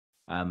file,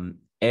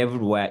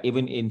 everywhere,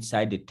 even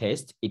inside the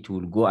test, it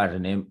will go and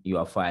rename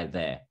your file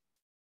there.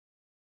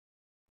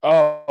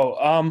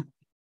 Oh,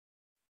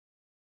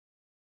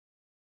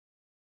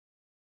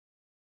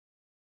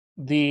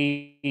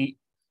 the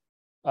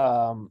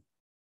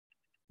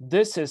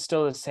this is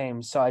still the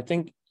same, so I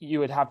think you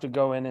would have to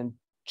go in and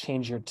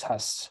change your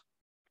test.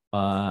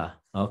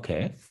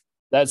 Okay.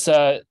 That's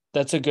a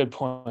good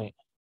point.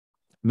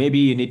 Maybe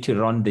you need to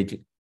run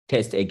the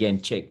test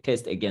again, check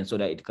test again, so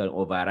that it can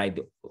override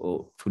the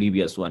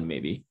previous one,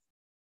 maybe.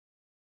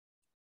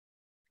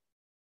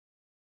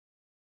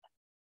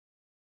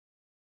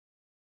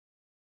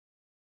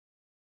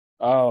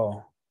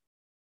 Oh.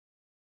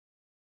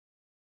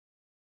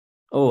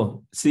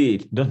 Oh, see,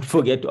 don't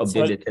forget to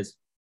update the test.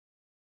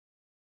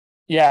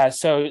 Yeah,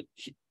 so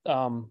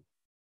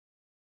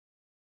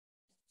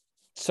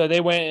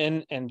they went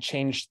in and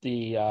changed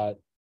the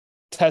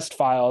test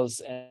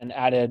files and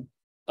added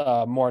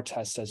more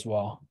tests as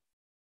well.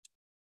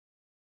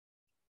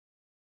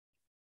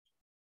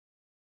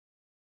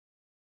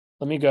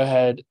 Let me go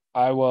ahead.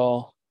 I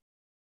will.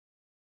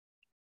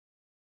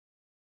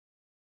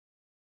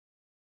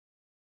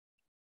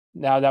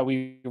 Now that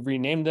we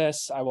renamed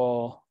this, I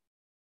will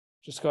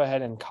just go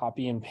ahead and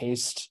copy and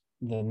paste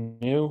the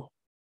new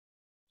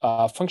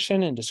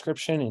function and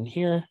description in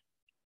here.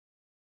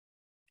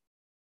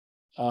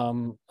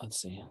 Let's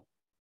see.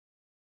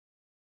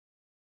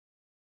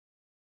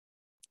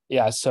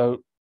 Yeah,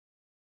 so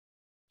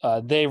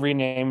they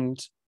renamed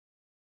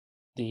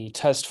the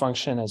test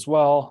function as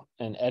well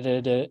and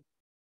edited it,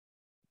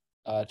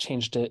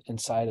 changed it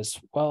inside as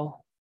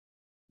well.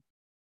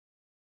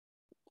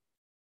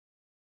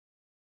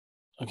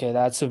 Okay,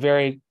 that's a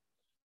very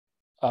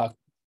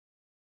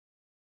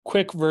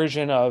quick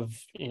version of,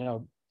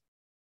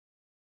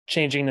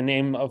 changing the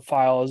name of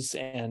files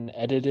and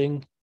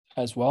editing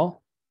as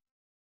well.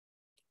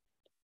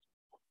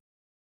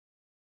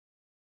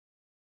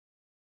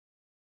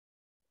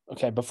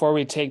 Okay, before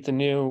we take the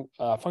new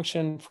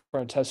function for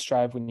a test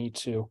drive, we need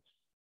to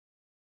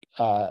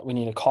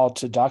call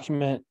to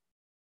document.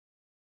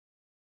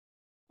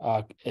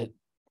 It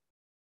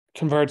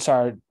converts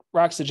our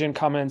Roxygen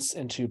comments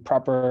into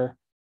proper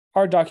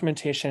hard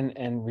documentation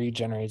and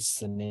regenerates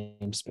the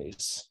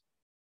namespace.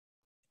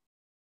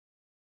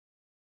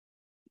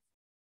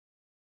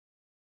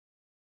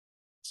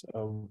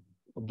 So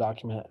we'll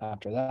document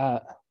after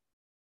that.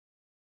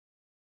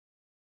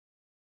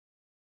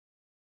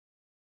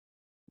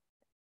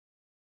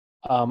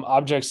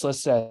 Objects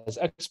listed as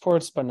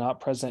exports but not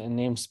present in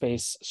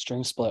namespace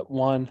string split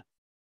 1.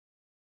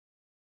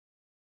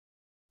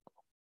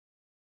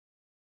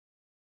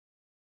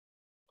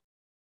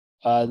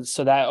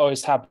 So that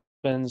always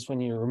happens when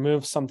you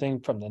remove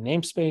something from the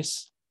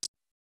namespace.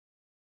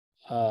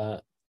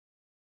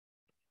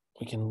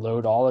 We can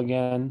load all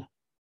again.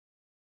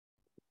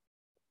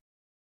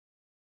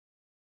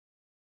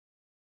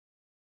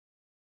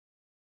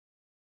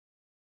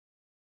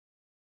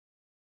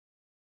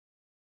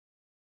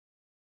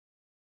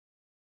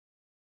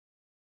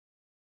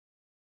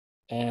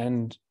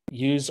 And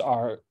use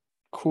our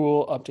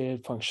cool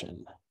updated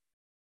function.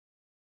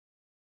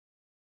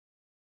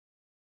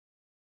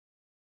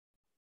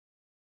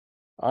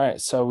 All right,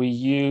 so we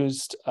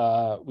used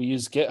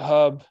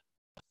GitHub.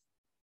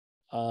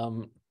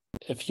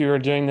 If you were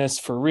doing this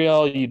for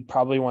real, you'd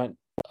probably want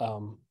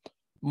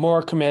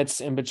more commits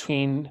in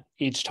between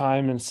each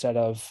time instead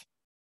of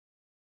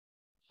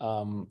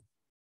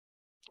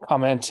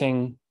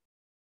commenting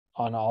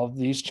on all of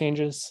these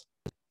changes.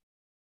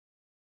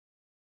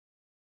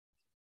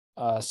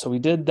 So we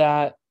did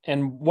that.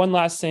 And one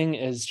last thing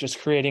is just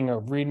creating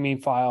a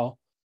README file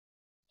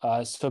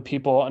so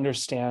people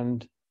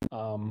understand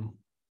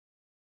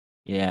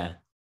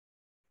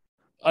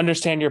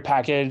understand your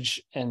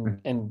package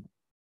and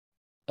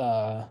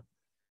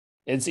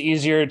it's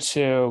easier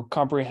to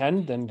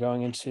comprehend than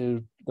going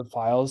into the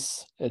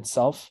files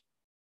itself.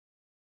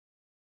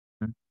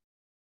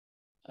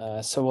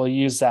 So we'll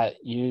use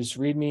that use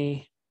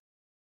README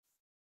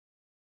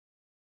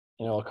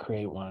and it'll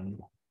create one.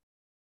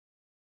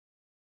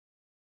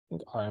 I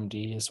think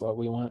RMD is what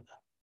we want.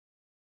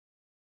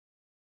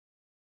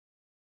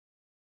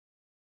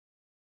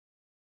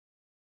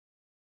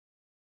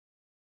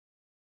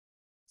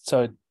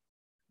 So it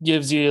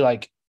gives you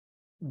like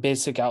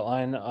basic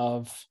outline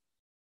of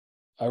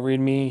a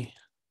README.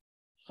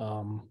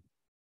 Let's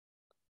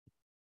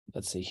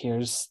see,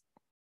 here's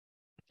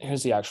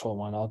the actual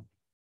one. I'll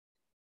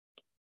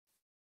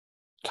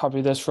copy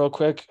this real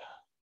quick.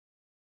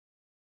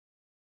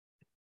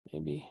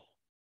 Maybe.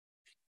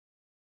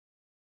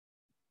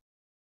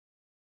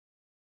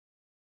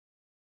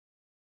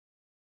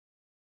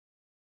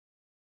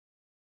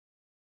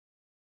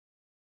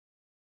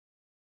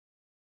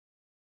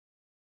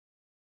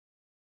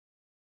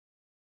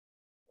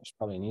 There's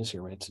probably an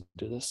easier way to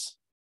do this.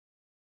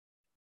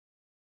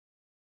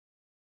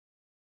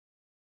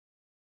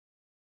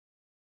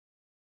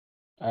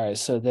 All right,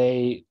 so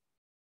they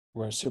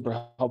were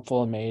super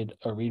helpful and made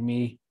a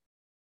README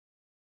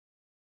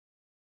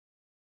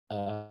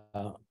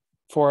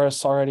for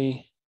us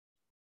already.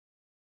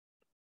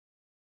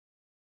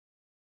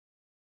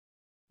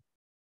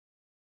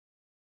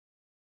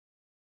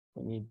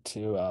 We need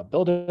to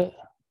build it.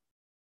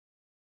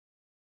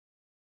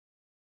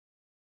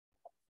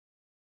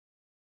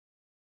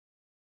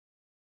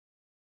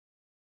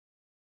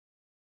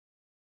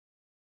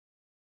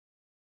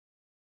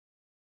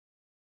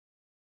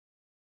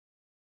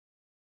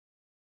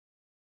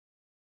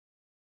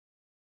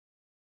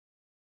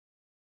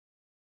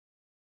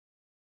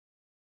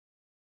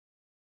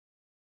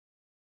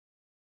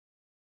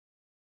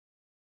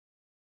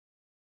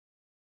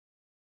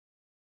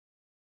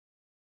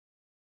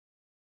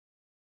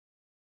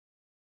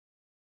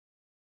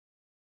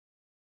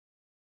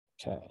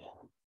 Okay.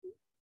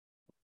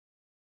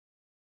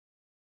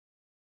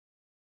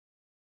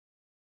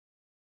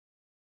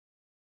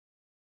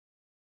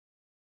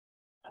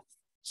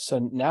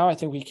 So now I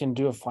think we can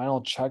do a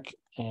final check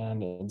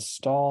and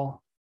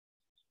install.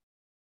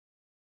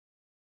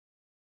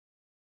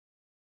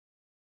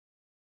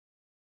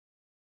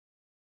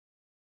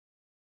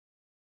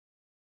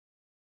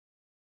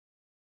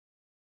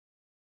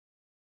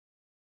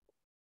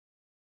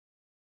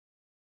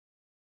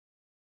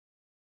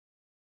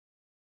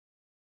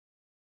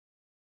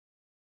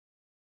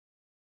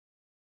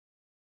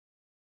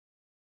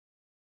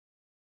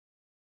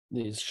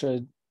 These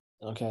should,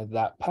 okay,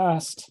 that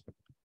passed.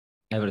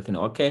 Everything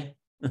okay?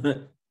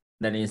 Then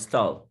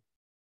install.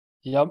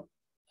 Yep.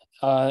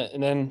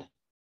 And then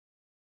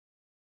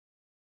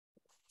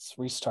let's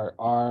restart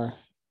R.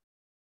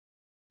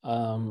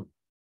 I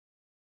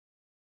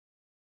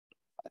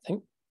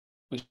think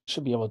we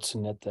should be able to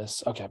knit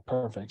this. Okay,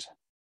 perfect.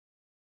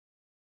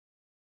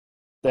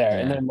 There,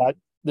 and then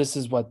this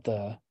is what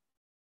the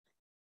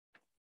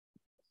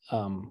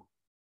README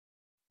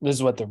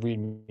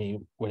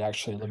would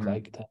actually look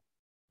like.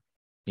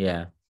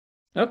 Yeah.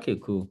 Okay,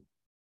 cool.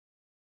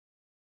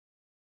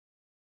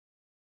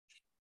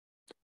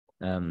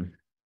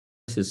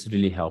 This is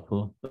really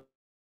helpful. I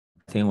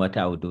think what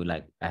I would do,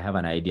 like I have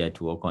an idea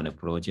to work on a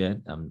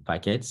project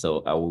package,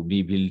 so I will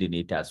be building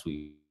it as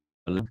we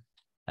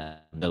I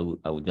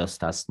will just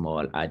start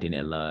small, adding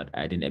a lot,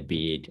 adding a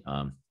bit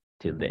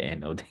till the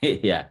end of the day.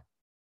 Yeah.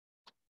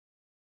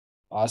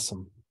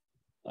 Awesome.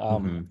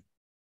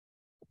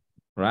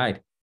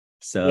 Right.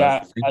 So yeah,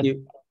 thank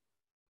you.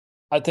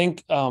 I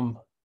think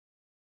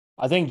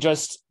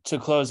just to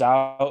close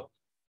out,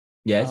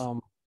 yes,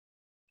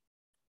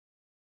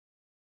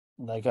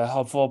 like a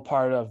helpful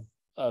part of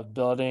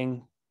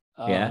building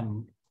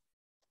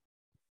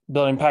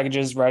building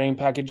packages, writing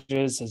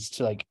packages is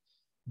to like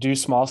do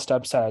small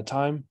steps at a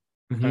time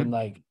and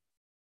like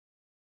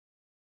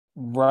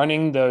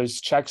running those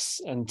checks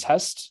and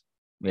tests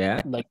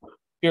like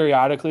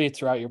periodically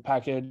throughout your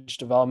package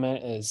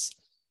development is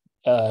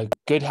a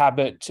good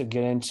habit to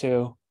get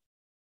into,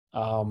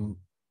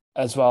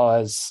 as well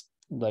as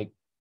like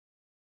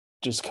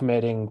just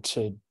committing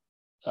to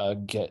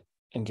Git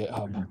and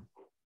GitHub.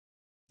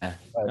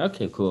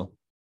 Okay, cool.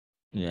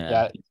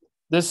 Yeah,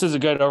 this is a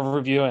good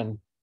overview, and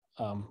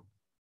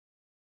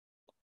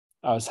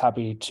I was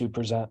happy to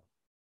present.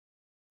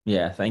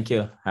 Yeah, thank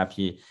you.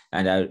 Happy.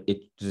 And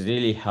it's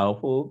really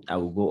helpful. I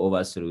will go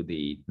over through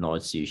the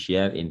notes you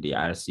shared in the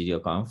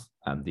rstudio.conf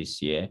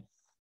this year.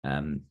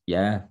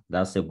 Yeah,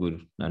 that's a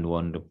good and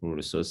wonderful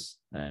resource.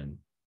 And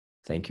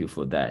thank you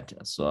for that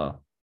as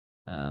well.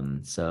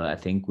 So I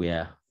think we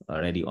are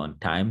already on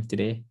time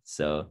today.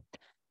 So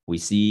we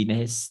see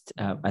next,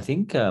 I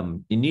think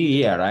in New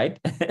Year, right?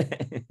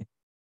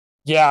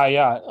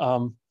 Yeah.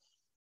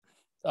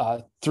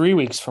 3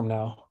 weeks from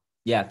now.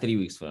 Yeah, 3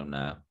 weeks from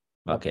now.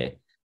 Okay.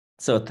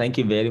 So thank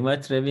you very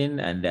much,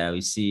 Trevin, and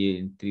we see you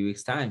in 3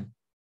 weeks' time.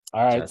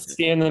 All right.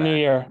 See you in the new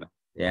year.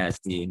 Yeah,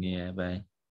 see you in the new year. Bye.